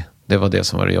med dig. Det var det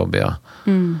som var det jobbiga.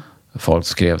 Folk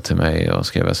skrev till mig och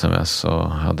skrev sms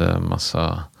och hade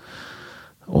massa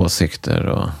åsikter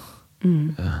och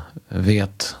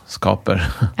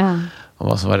vetskaper om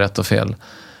vad som var rätt och fel.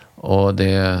 Och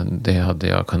det hade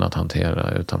jag kunnat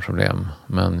hantera utan problem.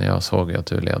 Men jag såg att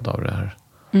du led av det här.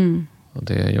 Och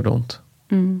det gjorde ont.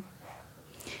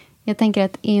 Jag tänker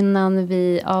att innan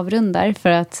vi avrundar, för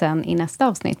att sen i nästa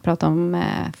avsnitt prata om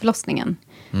förlossningen.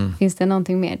 Finns det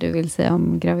någonting mer du vill säga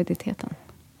om graviditeten?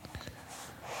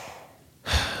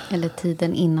 Eller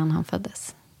tiden innan han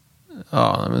föddes?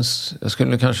 Ja, men jag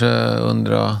skulle kanske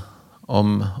undra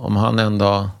om han en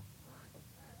dag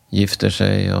gifter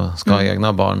sig och ska ha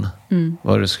egna barn.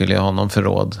 Vad du skulle ge honom för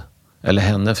råd? Eller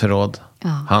henne för råd?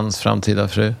 Ja. Hans framtida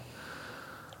fru?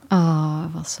 Ja,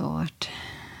 vad svårt.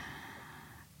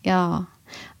 Ja,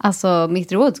 alltså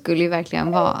mitt råd skulle ju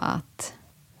verkligen vara att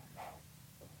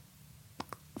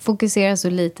fokusera så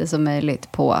lite som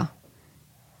möjligt på,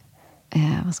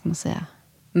 vad ska man säga,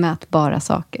 mätbara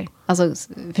saker. Alltså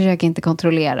försök inte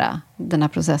kontrollera den här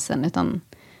processen, utan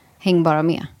häng bara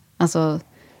med. Alltså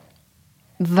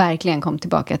verkligen kom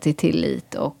tillbaka till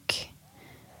tillit, och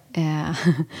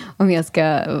om jag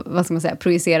ska, vad ska man säga,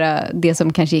 projicera det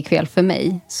som kanske gick fel för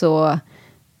mig, så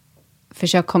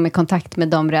försök komma i kontakt med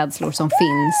de rädslor som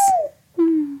finns.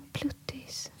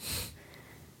 Pluttis.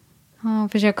 Ja,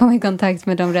 försök komma i kontakt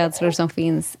med de rädslor som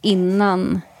finns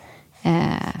innan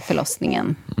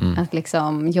förlossningen. Att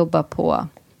liksom jobba på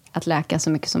att läka så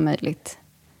mycket som möjligt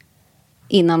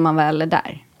innan man väl är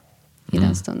där i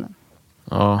den stunden.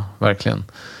 Ja, verkligen.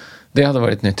 Det hade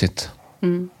varit nyttigt.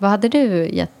 Vad hade du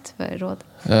gett för råd?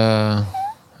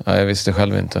 Jag visste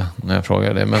själv inte när jag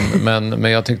frågade det.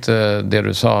 Men jag tyckte det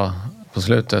du sa på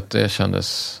slutet, det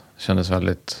kändes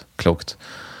väldigt klokt.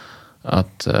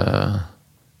 Att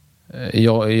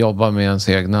jobba med ens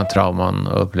egna trauman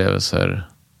och upplevelser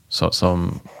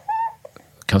som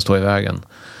kan stå i vägen.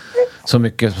 Så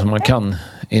mycket som man kan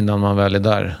innan man väl är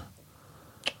där.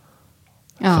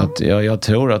 Ja. För att jag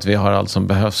tror att vi har allt som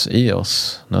behövs i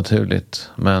oss naturligt.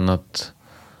 Men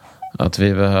att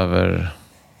vi behöver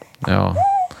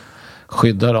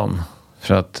skydda dem.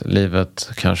 För att livet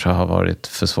kanske har varit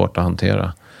för svårt att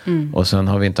hantera. Och sen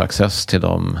har vi inte access till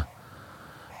de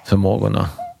förmågorna.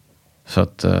 För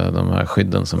att de här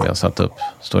skydden som vi har satt upp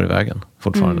står i vägen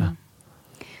fortfarande.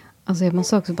 Alltså jag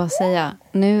måste också bara säga,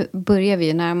 nu börjar vi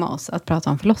ju närma oss att prata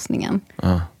om förlossningen.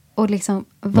 Ja. Och liksom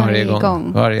varje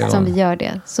gång som vi gör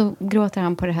det så gråter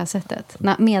han på det här sättet.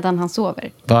 Medan han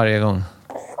sover. Varje gång.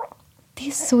 Det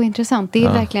är så intressant. Det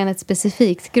är verkligen ett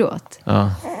specifikt gråt.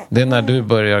 Ja. Det är när du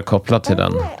börjar koppla till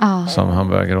den som han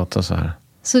börjar gråta så här.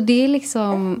 Så det är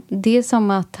liksom, det är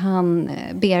som att han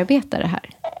bearbetar det här.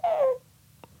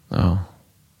 Ja.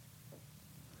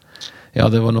 Ja,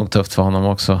 det var nog tufft för honom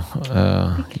också.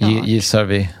 Gissar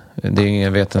vi. Det är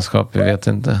ingen vetenskap, vi vet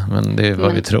inte. Men det är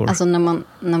vad vi tror. Alltså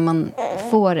när man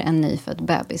får en nyfödd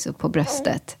bebis upp på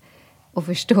bröstet och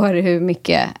förstår hur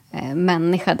mycket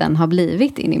människa den har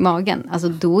blivit in i magen. Alltså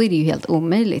då är det ju helt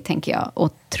omöjligt, tänker jag,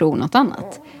 att tro något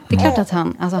annat. Det är klart att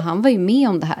han var ju med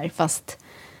om det här, fast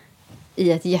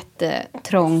i ett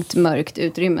jättetrångt, mörkt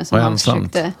utrymme. Som och han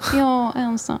ensamt. försökte. Ja,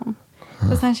 ensam.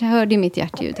 Fast han hörde ju mitt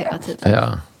hjärtljud hela tiden.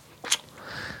 Ja.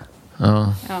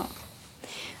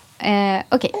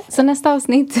 Okej, så nästa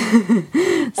avsnitt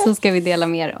så ska vi dela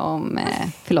mer om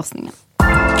förlossningen.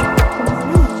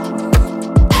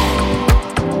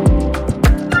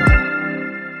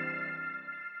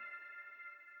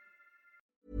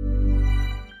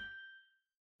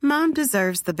 Mom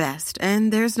deserves the best,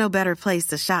 and there's no better place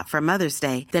to shop for Mother's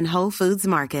Day than Whole Foods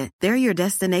Market. They're your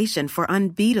destination for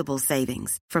unbeatable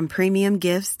savings, from premium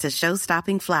gifts to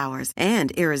show-stopping flowers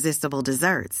and irresistible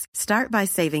desserts. Start by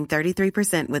saving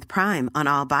 33% with Prime on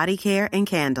all body care and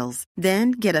candles.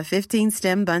 Then get a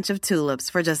 15-stem bunch of tulips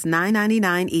for just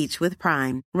 $9.99 each with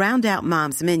Prime. Round out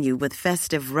Mom's menu with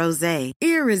festive rosé,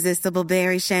 irresistible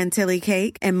berry chantilly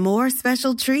cake, and more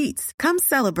special treats. Come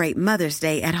celebrate Mother's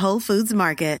Day at Whole Foods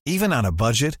Market. Even on a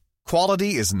budget,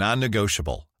 quality is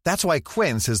non-negotiable. That's why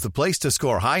Quince is the place to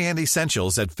score high-end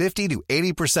essentials at 50 to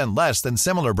 80% less than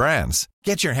similar brands.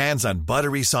 Get your hands on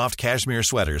buttery soft cashmere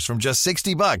sweaters from just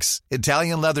 $60,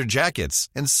 Italian leather jackets,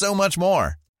 and so much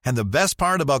more. And the best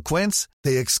part about Quince,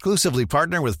 they exclusively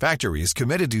partner with factories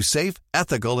committed to safe,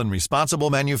 ethical, and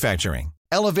responsible manufacturing.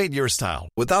 Elevate your style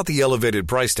without the elevated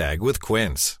price tag with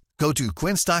Quince. Go to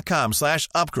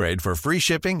quince.com/upgrade for free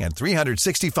shipping and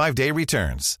 365-day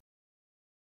returns.